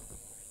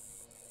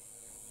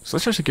 So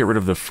let's actually get rid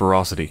of the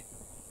ferocity.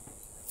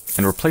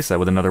 And replace that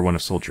with another one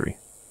of soldiery.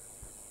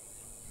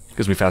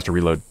 Gives me faster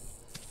reload.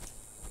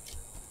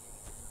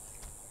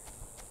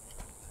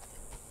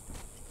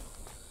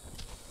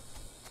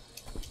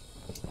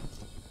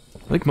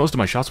 I think most of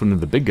my shots went into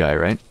the big guy,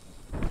 right?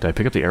 Did I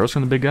pick up the arrows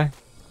from the big guy?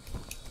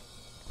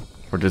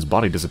 Or did his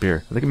body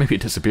disappear? I think maybe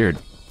it disappeared.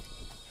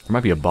 There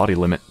might be a body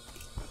limit.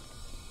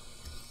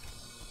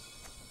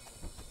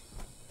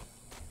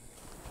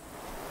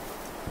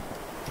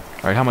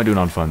 Alright, how am I doing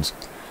on funds?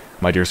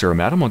 My dear sir,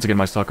 madam, once again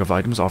my stock of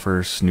items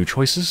offers new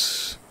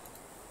choices.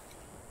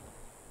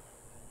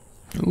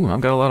 Ooh,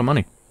 I've got a lot of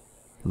money.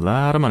 A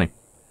lot of money.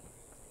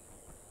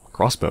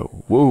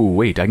 Crossbow. Whoa,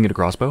 wait, I can get a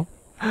crossbow?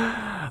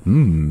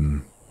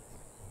 Hmm.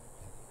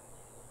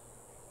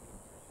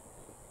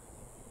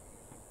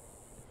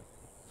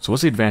 So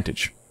what's the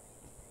advantage?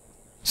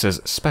 It says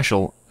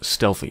special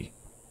stealthy.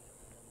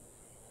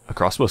 A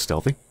crossbow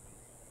stealthy?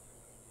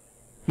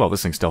 Well,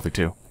 this thing's stealthy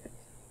too.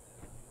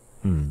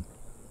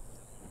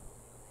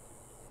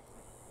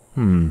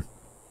 I'm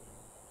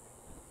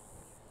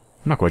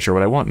not quite sure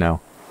what I want now.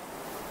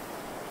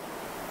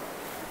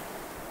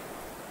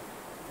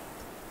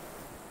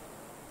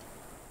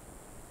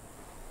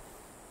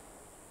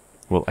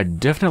 Well, I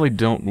definitely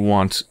don't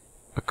want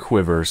a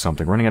quiver or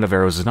something. Running out of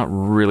arrows is not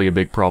really a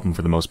big problem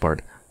for the most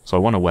part, so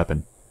I want a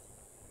weapon.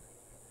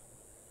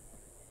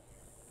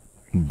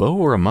 Bow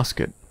or a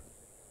musket?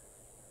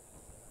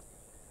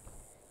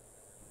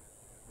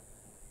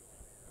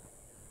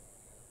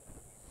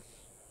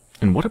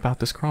 And what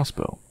about this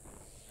crossbow?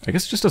 I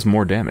guess it just does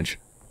more damage.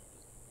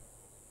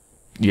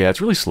 Yeah,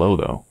 it's really slow,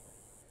 though.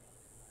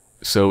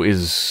 So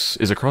is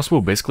a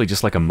crossbow basically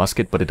just like a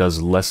musket, but it does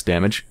less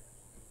damage?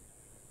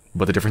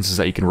 But the difference is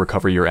that you can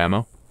recover your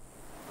ammo?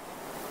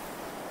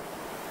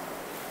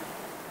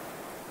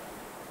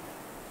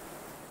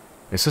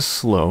 It says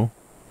slow.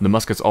 The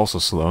musket's also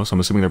slow, so I'm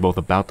assuming they're both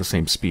about the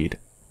same speed.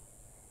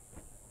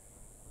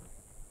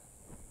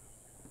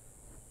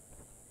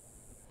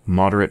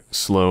 Moderate,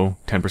 slow,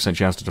 10%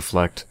 chance to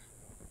deflect.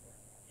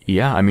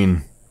 Yeah, I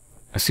mean,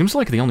 it seems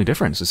like the only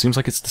difference. It seems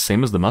like it's the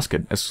same as the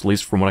musket, at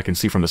least from what I can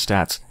see from the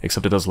stats,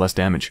 except it does less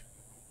damage.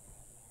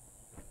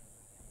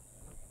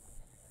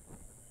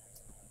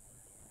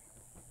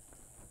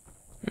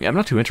 Yeah, I'm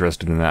not too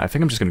interested in that. I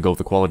think I'm just going to go with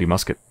the quality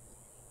musket.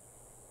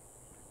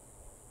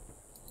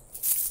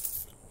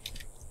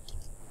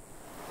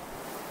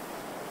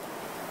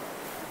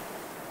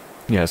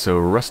 Yeah, so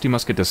rusty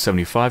musket does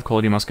 75,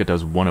 quality musket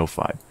does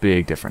 105.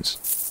 Big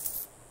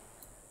difference.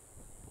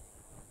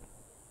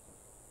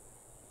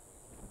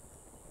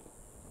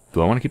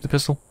 Do I want to keep the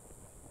pistol?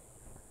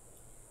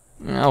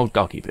 I'll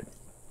keep it.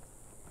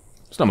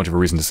 It's not much of a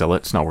reason to sell it.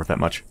 It's not worth that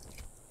much.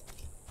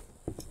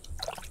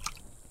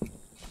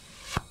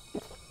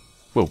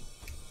 Whoa.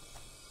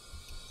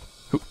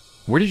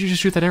 Where did you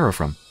just shoot that arrow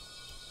from?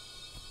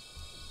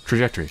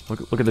 Trajectory.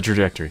 Look at the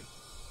trajectory.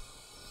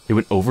 It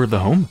went over the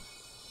home?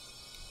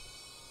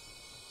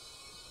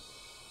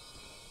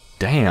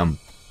 Damn.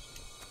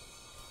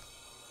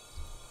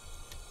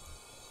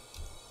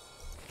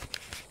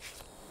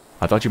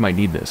 I thought you might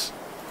need this.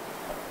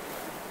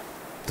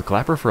 The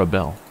clapper for a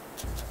bell.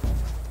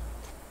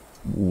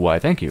 Why,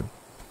 thank you.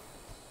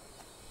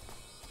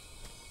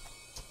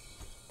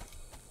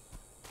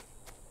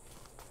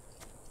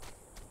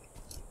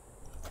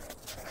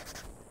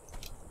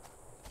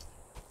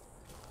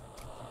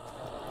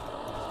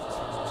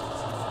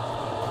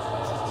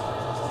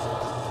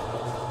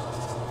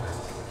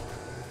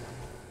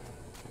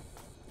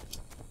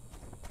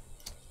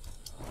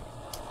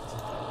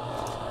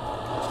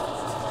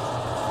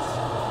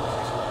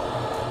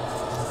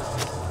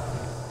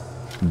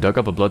 Dug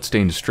up a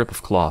blood-stained strip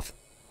of cloth.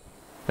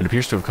 It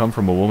appears to have come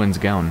from a woman's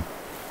gown.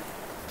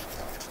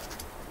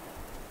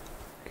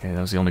 Okay,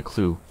 that was the only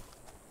clue.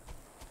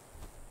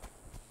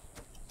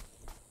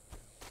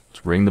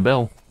 Let's ring the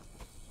bell.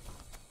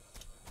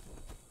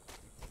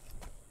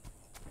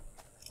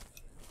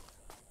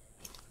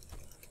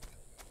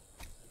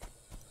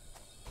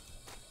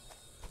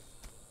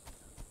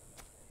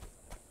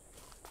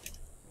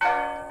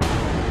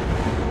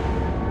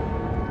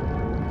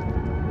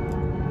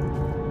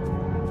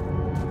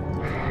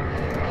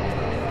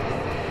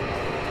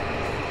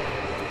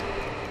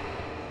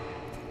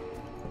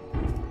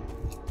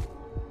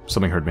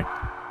 Something heard me.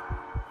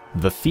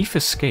 The thief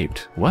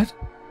escaped. What?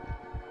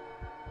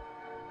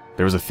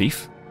 There was a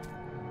thief?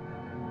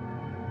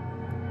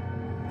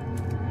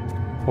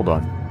 Hold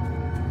on.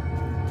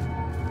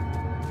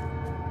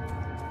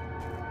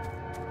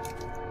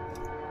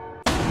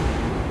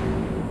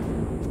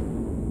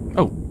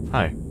 Oh,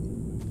 hi.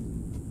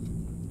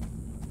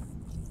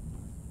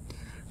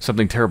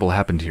 Something terrible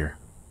happened here.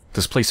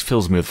 This place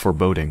fills me with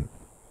foreboding.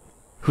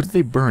 Who did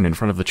they burn in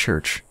front of the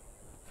church?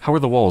 How were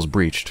the walls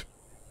breached?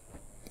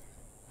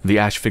 The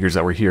ash figures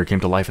that were here came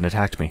to life and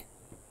attacked me.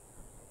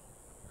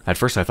 At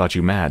first I thought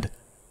you mad.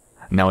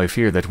 Now I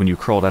fear that when you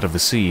crawled out of the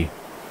sea,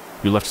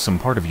 you left some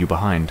part of you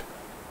behind.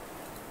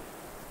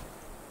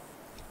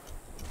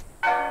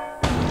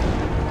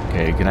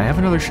 Okay, can I have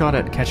another shot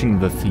at catching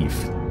the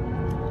thief?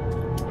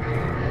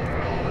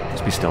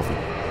 Let's be stealthy.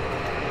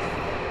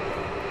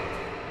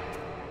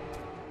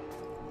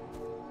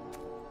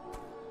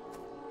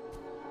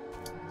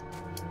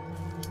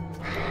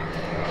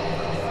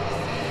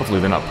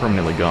 Hopefully they're not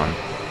permanently gone.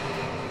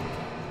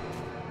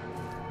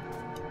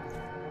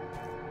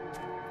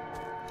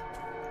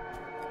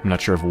 I'm not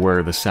sure if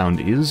where the sound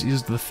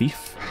is the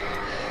thief.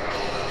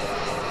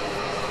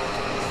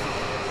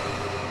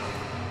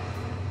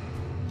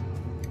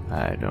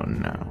 I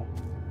don't know.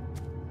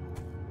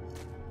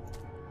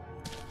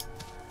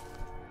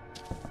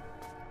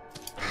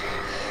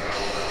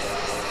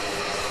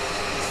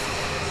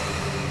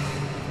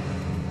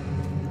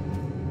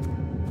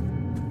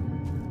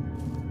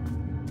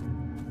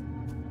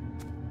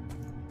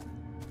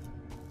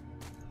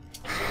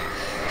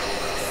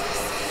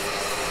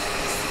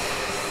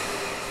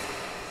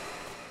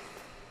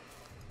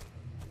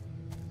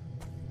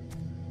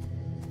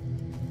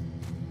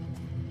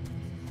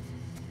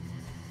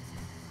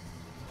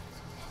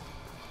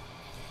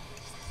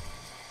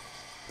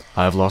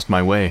 I have lost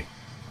my way.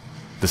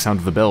 The sound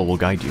of the bell will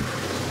guide you.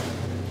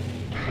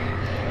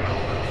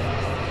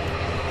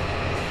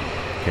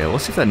 Okay,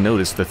 let's see if that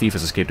notice the thief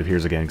has escaped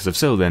appears again, because if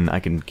so, then I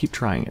can keep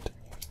trying it.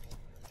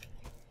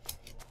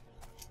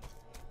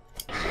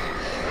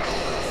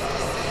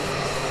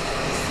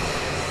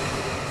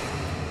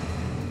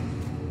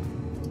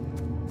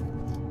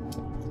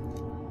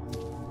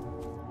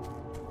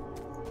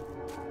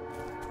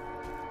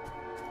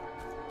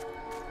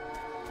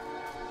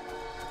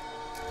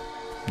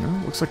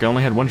 Looks like I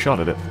only had one shot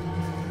at it.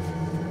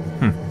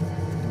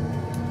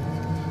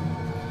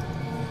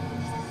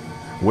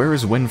 Where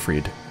is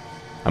Winfried?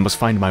 I must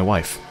find my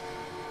wife.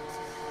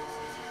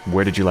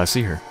 Where did you last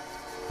see her?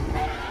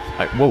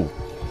 Whoa.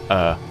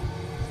 I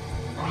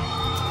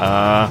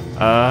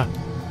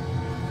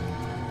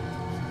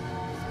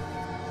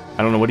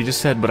don't know what he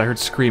just said, but I heard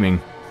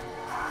screaming.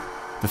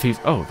 The thief...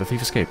 Oh, the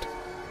thief escaped.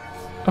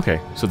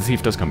 Okay, so the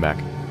thief does come back.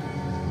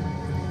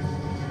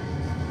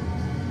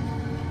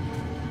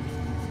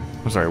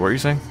 I'm sorry, what were you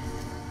saying?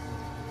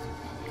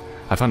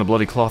 I found a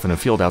bloody cloth in a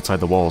field outside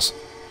the walls.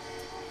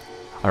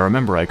 I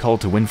remember I called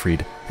to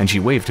Winfried, and she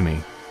waved to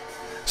me.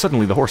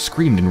 Suddenly the horse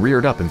screamed and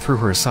reared up and threw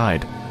her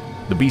aside.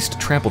 The beast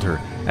trampled her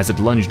as it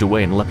lunged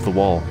away and leapt the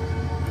wall.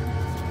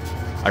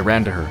 I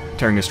ran to her,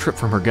 tearing a strip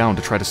from her gown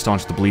to try to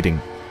staunch the bleeding.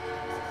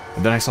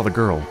 And then I saw the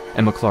girl,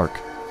 Emma Clark,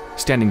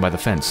 standing by the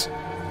fence,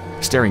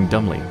 staring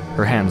dumbly,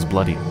 her hands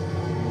bloody.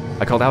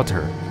 I called out to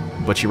her,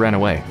 but she ran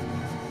away.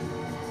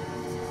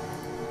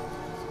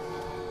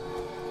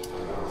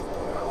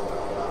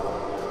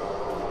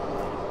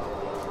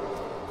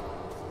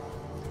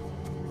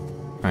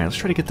 Alright, let's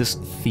try to get this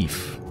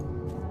thief.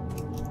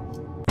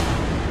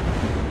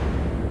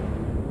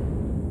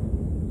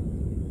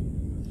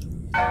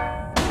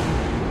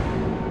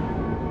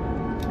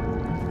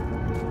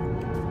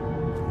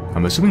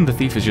 I'm assuming the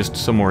thief is just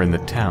somewhere in the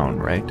town,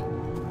 right?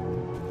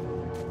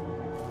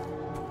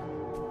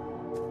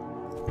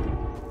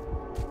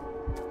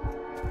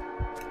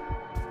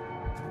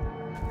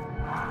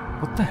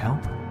 What the hell?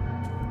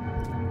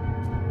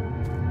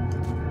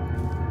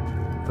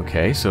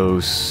 Okay, so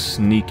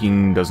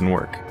sneaking doesn't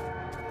work.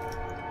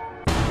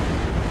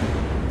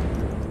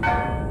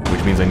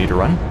 Which means I need to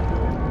run?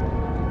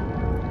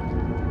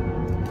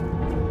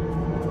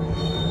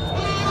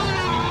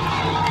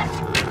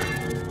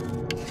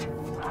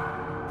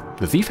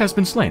 The thief has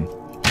been slain.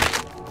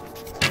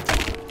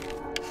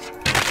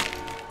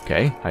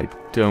 Okay, I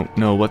don't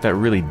know what that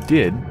really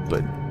did,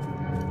 but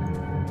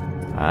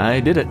I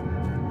did it.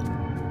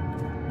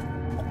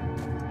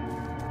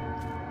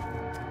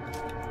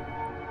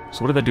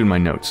 So what did that do in my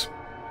notes?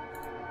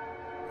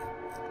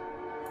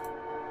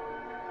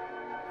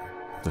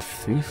 The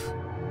thief?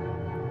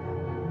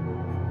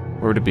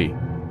 Where would it be?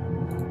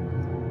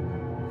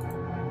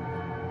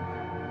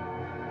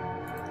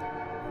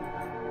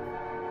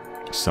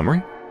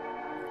 Summary?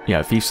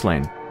 Yeah, thief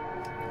slain.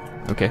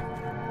 Okay.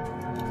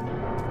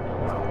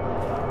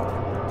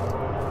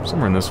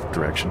 Somewhere in this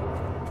direction.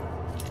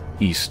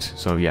 East,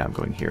 so yeah, I'm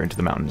going here into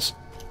the mountains.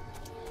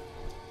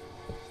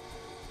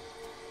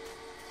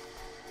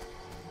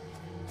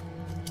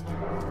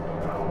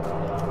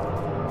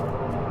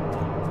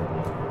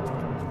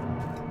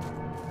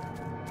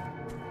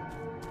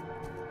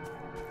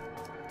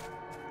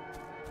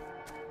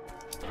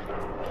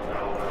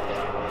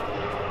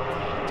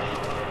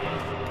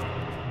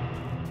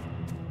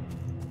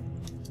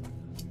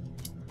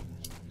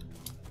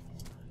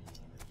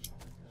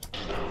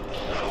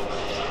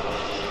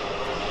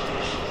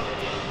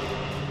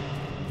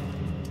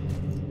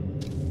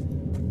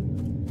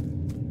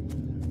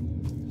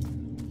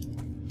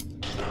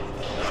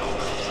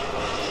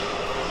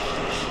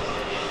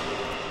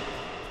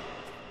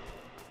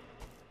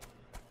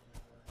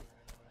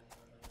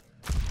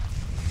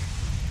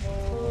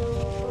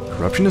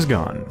 Corruption is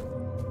gone.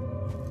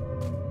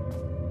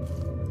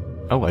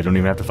 Oh, I don't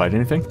even have to fight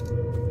anything?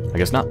 I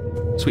guess not.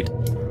 Sweet.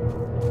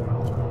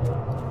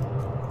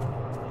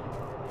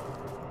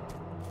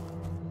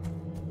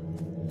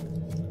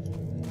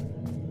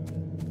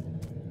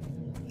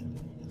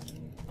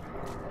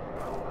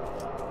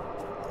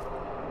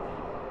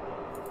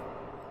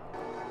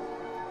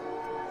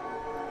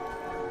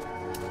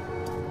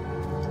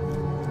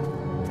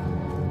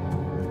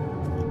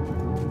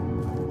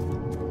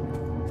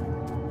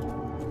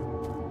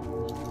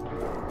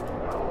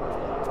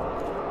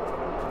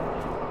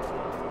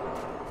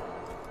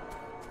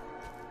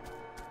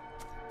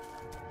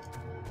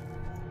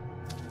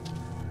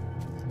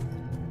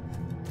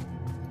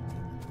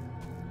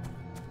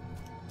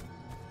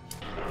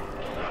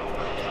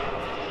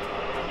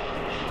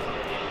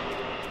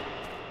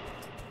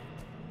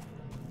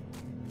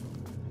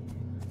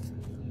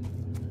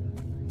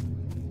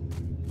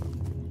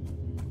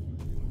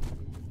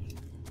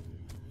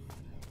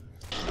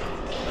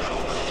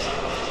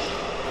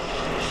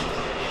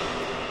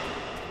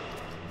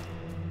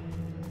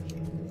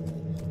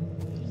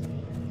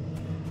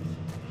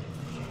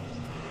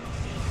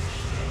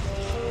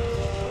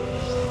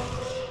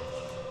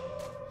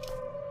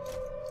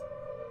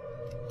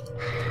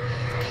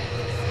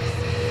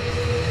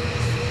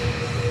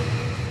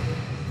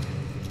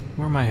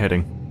 Where am I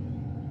heading?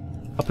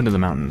 Up into the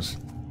mountains.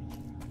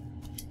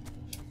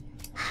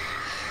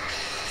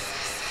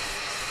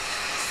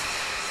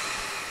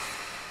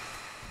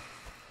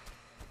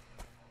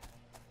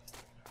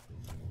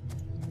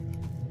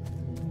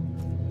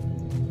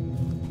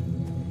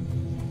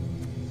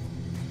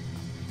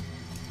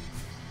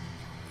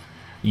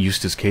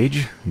 Eustace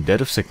Cage, dead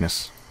of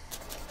sickness.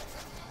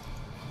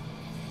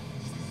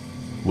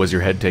 Was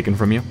your head taken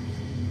from you?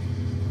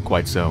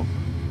 Quite so.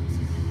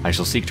 I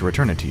shall seek to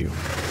return it to you.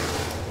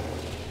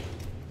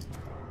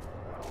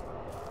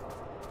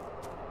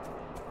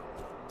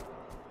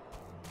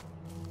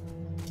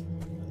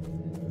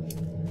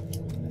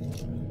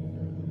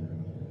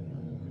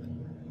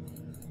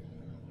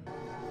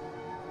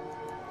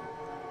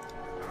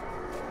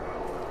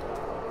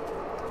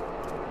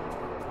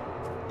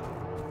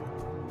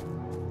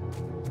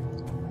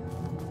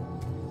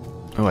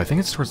 Oh, I think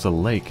it's towards the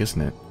lake, isn't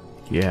it?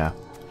 Yeah.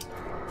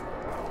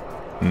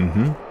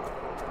 Mm-hmm.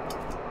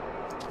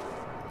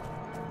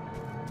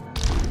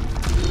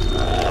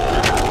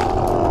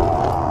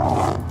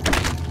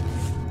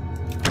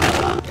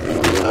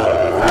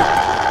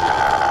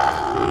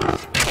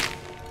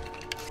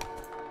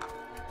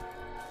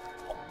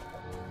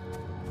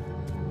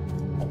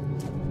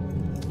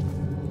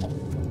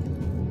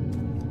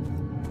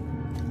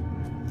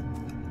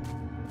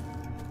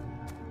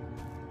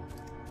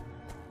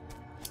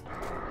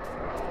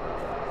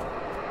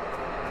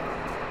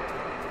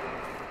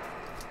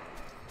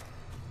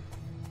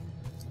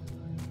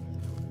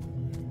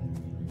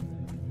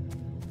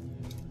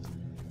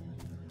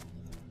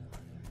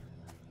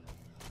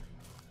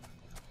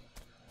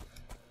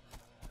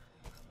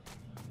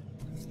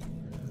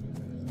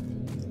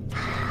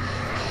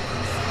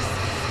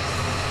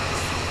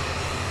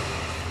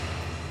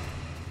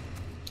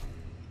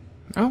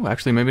 Oh,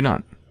 actually, maybe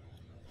not.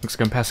 Looks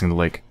like I'm passing the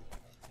lake.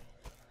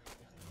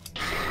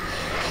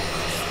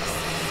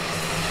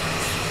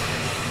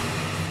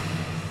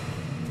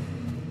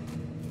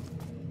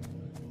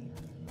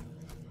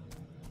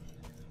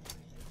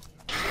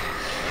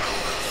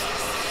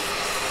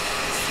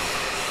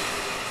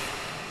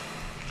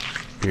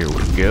 Here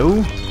we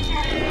go.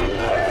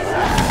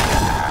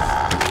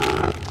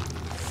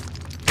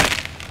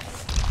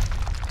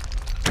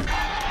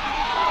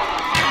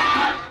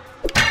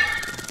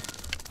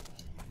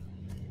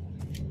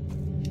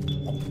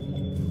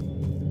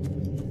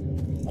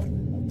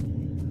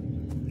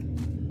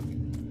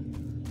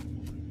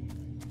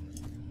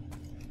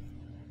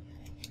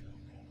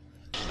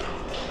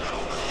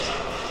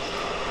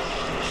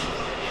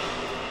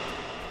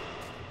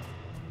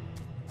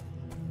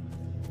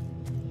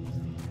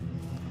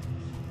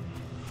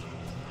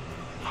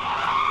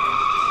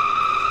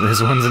 This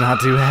one's not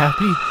too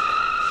happy.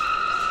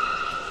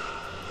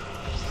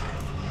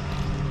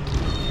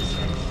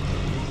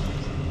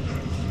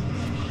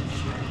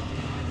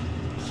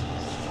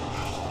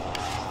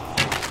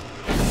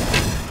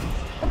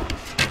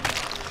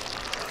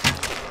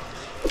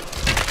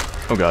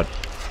 Oh god.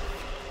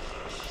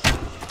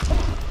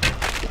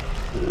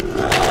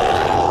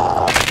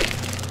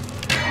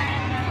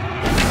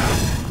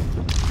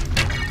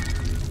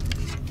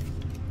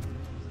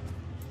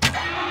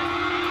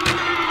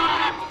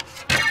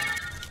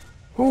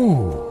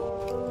 Ooh.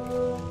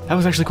 That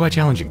was actually quite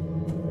challenging.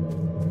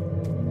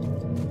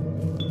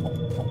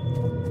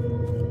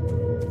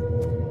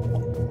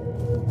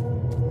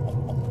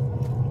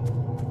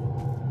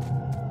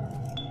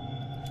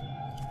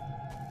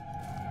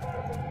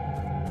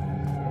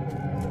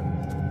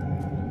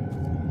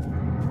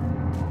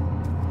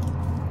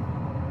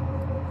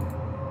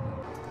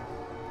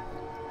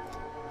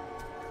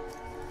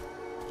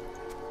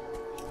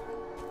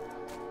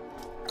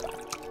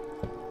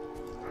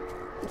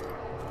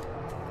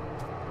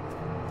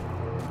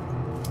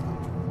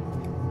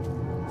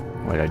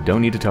 Wait, I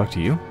don't need to talk to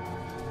you?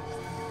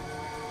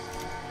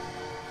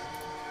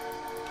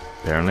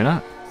 Apparently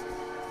not.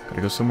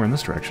 Gotta go somewhere in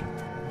this direction.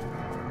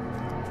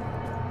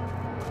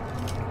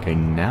 Okay,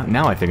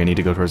 now I think I need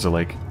to go towards the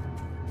lake.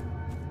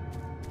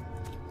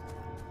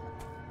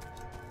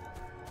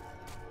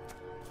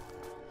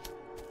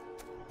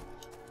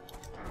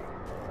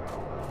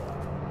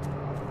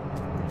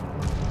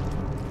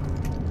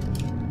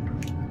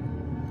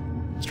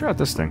 Let's try out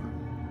this thing.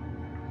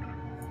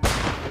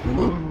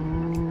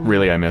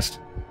 Really, I missed.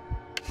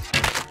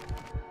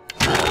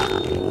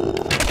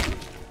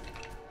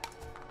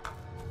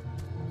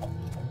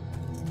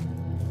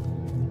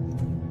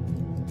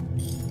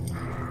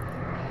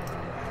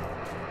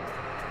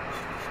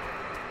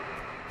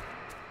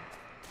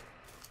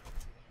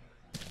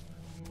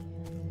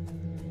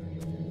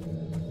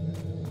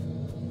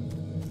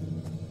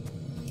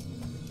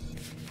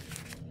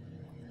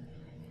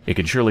 It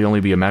can surely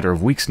only be a matter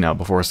of weeks now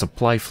before a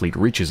supply fleet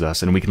reaches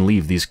us and we can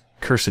leave these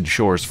cursed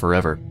shores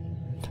forever.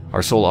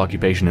 Our sole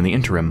occupation in the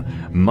interim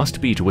must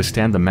be to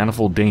withstand the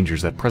manifold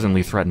dangers that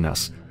presently threaten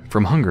us,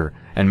 from hunger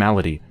and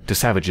malady to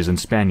savages and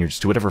Spaniards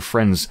to whatever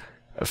fiends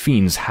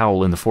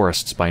howl in the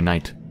forests by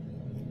night.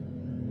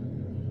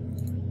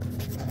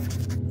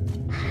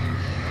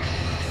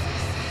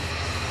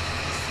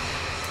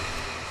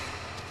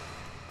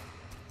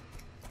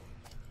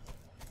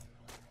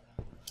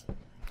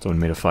 Someone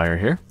made a fire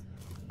here.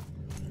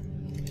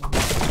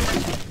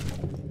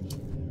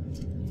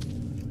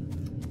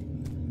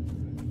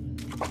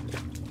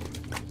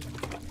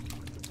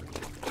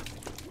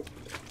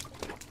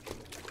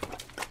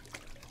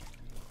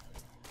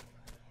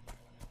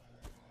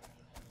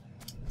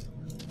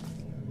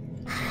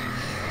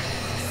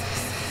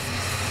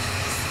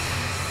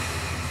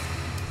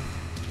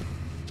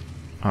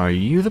 Are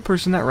you the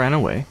person that ran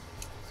away?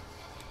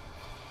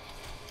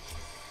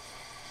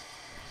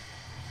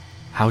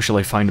 How shall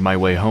I find my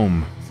way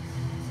home?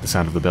 The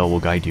sound of the bell will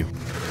guide you.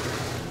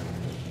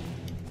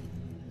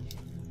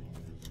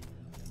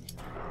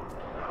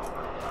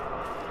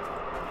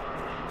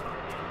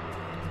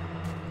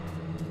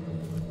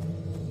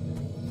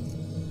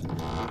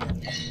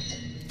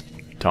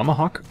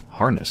 Tomahawk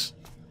harness.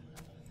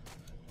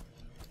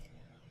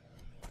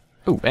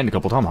 Oh, and a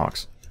couple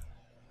tomahawks.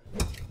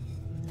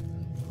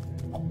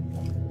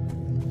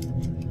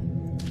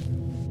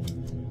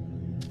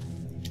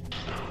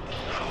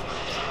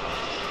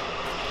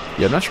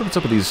 Yeah, I'm not sure what's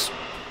up with these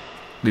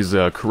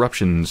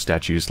corruption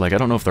statues. Like, I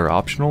don't know if they're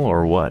optional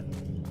or what.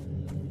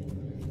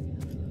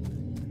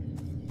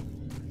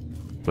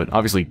 But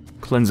obviously,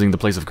 cleansing the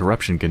place of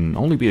corruption can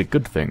only be a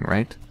good thing,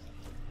 right?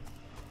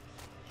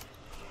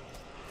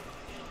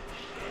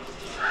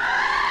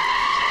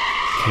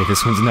 Okay,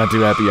 this one's not too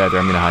happy either.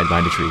 I'm gonna hide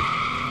behind a tree.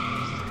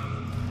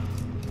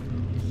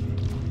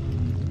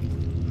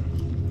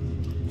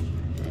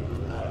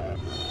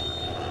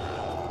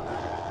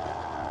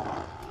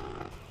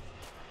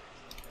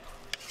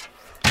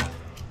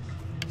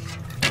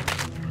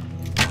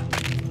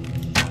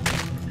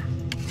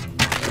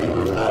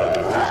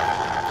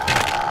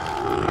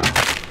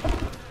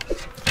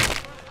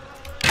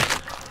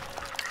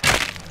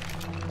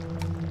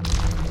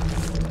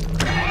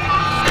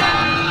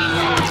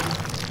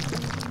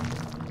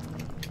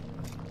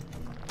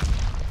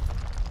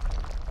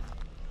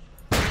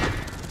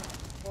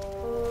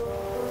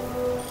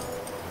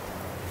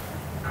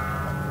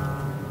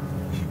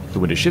 The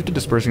wind has shifted,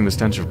 dispersing the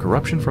stench of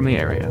corruption from the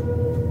area.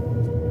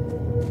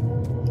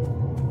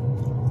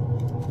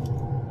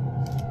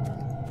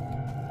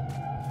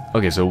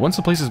 Okay, so once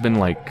the place has been,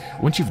 like...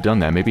 Once you've done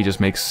that, maybe it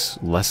just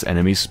makes less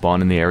enemies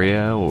spawn in the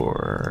area,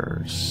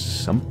 or...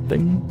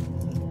 something?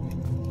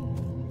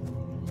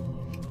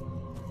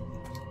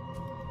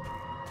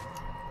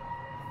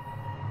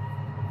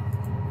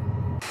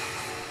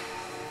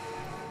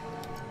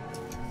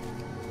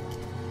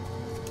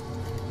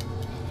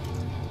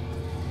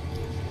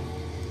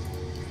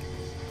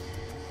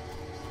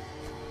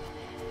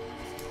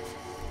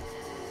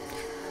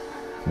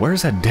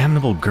 Where's that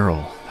damnable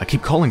girl? I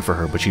keep calling for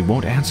her, but she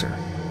won't answer.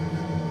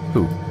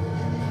 Who?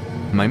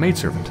 My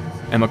maidservant,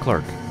 Emma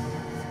Clark.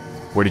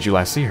 Where did you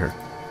last see her?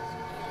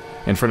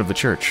 In front of the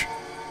church.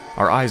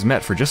 Our eyes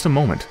met for just a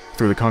moment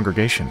through the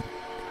congregation.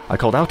 I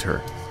called out to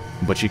her,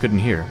 but she couldn't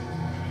hear.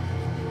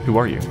 Who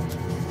are you?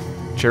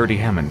 Charity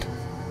Hammond.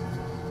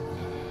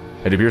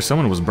 It appears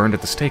someone was burned at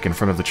the stake in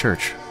front of the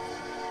church.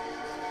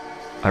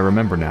 I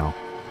remember now.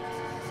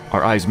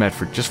 Our eyes met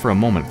for just a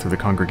moment through the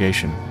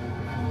congregation.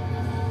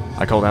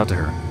 I called out to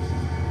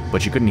her,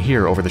 but she couldn't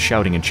hear over the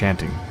shouting and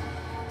chanting.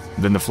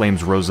 Then the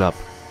flames rose up,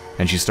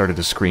 and she started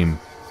to scream.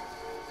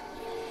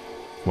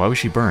 Why was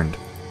she burned?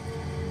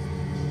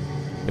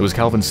 It was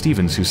Calvin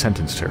Stevens who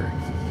sentenced her.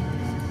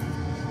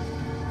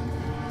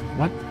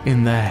 What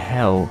in the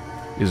hell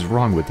is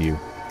wrong with you?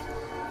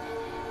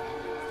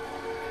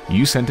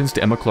 You sentenced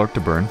Emma Clark to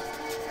burn?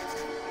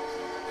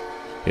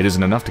 It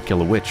isn't enough to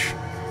kill a witch.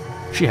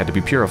 She had to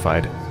be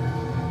purified.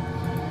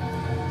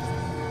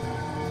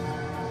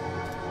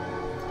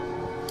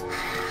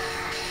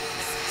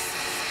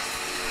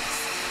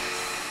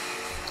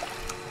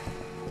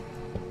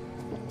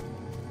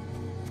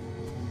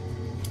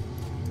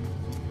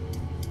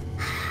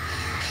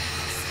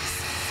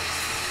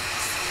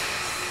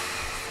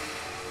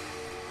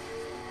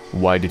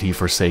 Why did he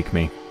forsake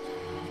me?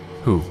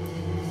 Who?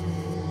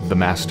 The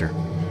Master.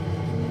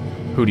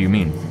 Who do you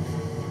mean?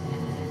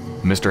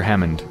 Mr.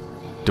 Hammond.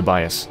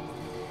 Tobias.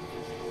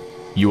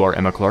 You are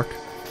Emma Clark?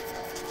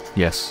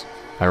 Yes,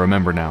 I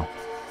remember now.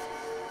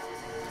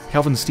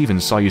 Calvin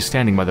Stevens saw you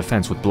standing by the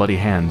fence with bloody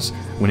hands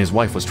when his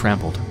wife was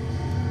trampled.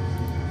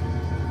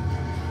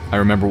 I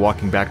remember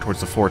walking back towards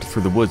the fort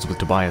through the woods with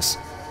Tobias.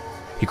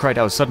 He cried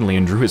out suddenly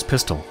and drew his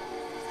pistol.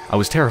 I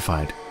was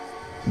terrified,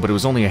 but it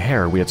was only a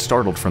hare we had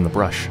startled from the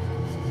brush.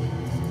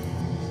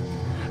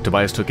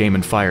 Tobias took aim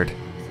and fired,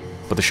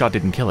 but the shot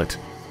didn't kill it.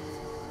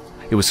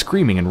 It was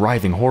screaming and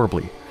writhing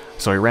horribly,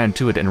 so I ran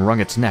to it and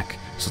wrung its neck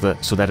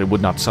so that it would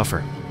not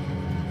suffer.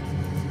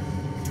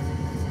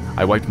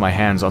 I wiped my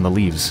hands on the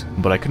leaves,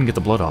 but I couldn't get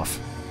the blood off.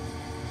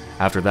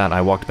 After that,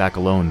 I walked back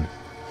alone,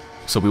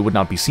 so we would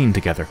not be seen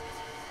together.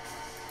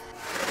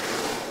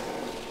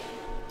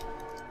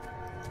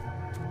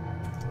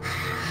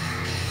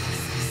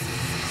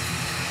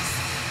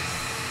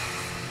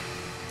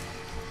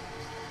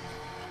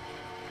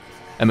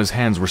 Emma's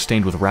hands were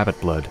stained with rabbit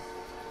blood.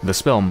 The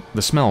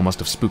smell must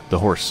have spooked the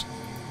horse.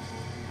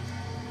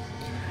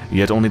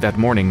 Yet only that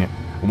morning,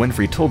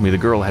 Winfrey told me the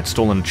girl had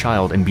stolen a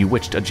child and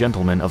bewitched a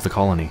gentleman of the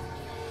colony.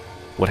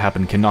 What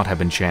happened cannot have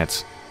been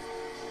chance.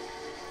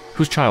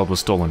 Whose child was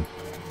stolen?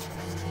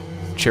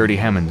 Charity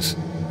Hammond's,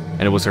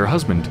 and it was her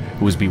husband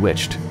who was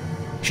bewitched.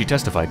 She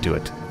testified to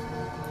it.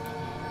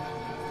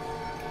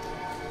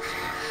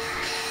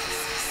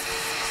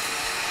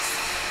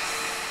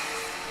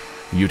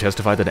 You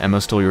testified that Emma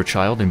stole your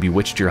child and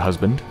bewitched your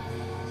husband?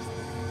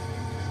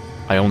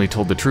 I only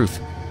told the truth.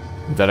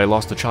 That I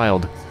lost the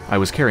child I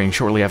was carrying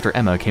shortly after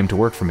Emma came to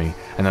work for me,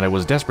 and that I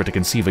was desperate to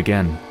conceive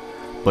again.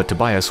 But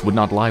Tobias would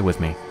not lie with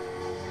me.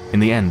 In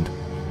the end,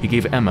 he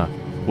gave Emma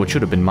what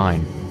should have been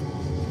mine.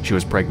 She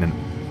was pregnant.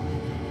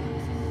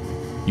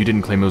 You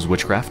didn't claim it was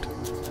witchcraft?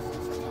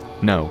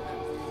 No,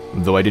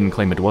 though I didn't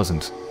claim it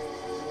wasn't.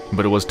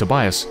 But it was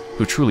Tobias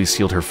who truly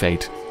sealed her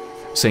fate,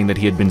 saying that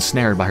he had been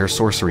snared by her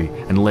sorcery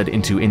and led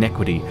into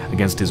iniquity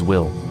against his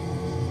will.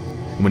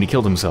 When he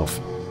killed himself,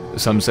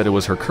 some said it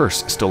was her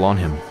curse still on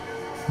him,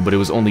 but it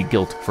was only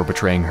guilt for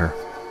betraying her.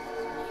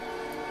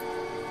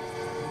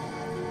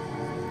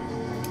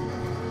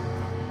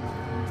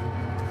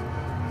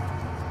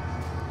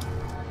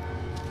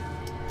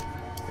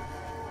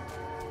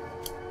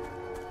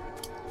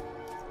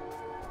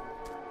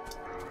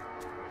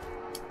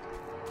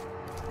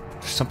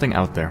 There's something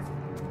out there.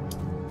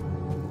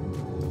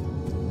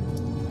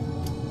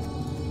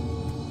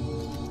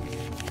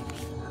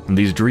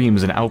 These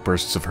dreams and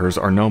outbursts of hers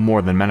are no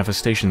more than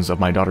manifestations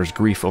of my daughter's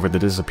grief over the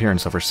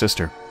disappearance of her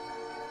sister.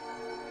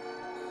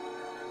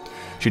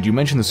 Should you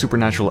mention the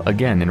supernatural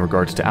again in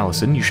regards to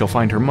Allison, you shall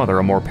find her mother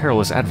a more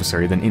perilous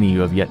adversary than any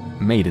you have yet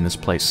made in this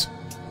place.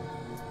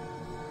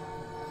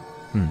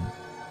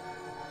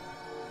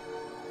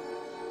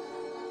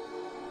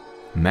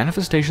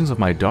 Manifestations of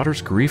my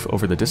daughter's grief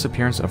over the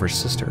disappearance of her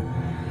sister.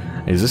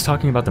 Is this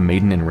talking about the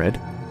maiden in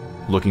red?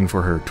 Looking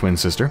for her twin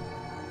sister?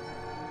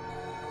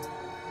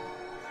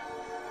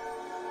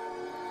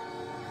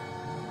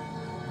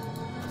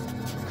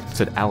 It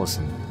said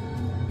Allison.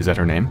 Is that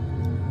her name?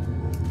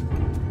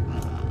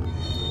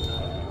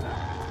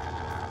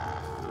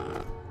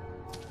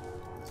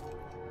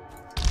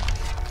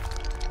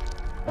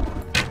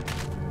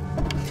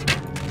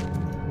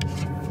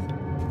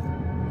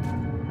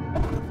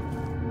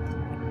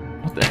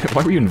 What the heck?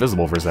 Why were you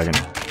invisible for a second?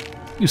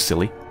 You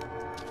silly.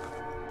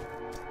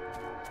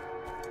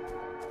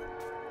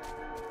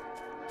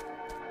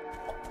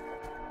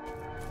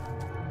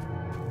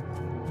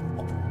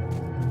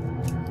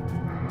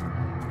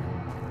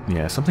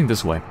 Yeah, something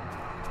this way.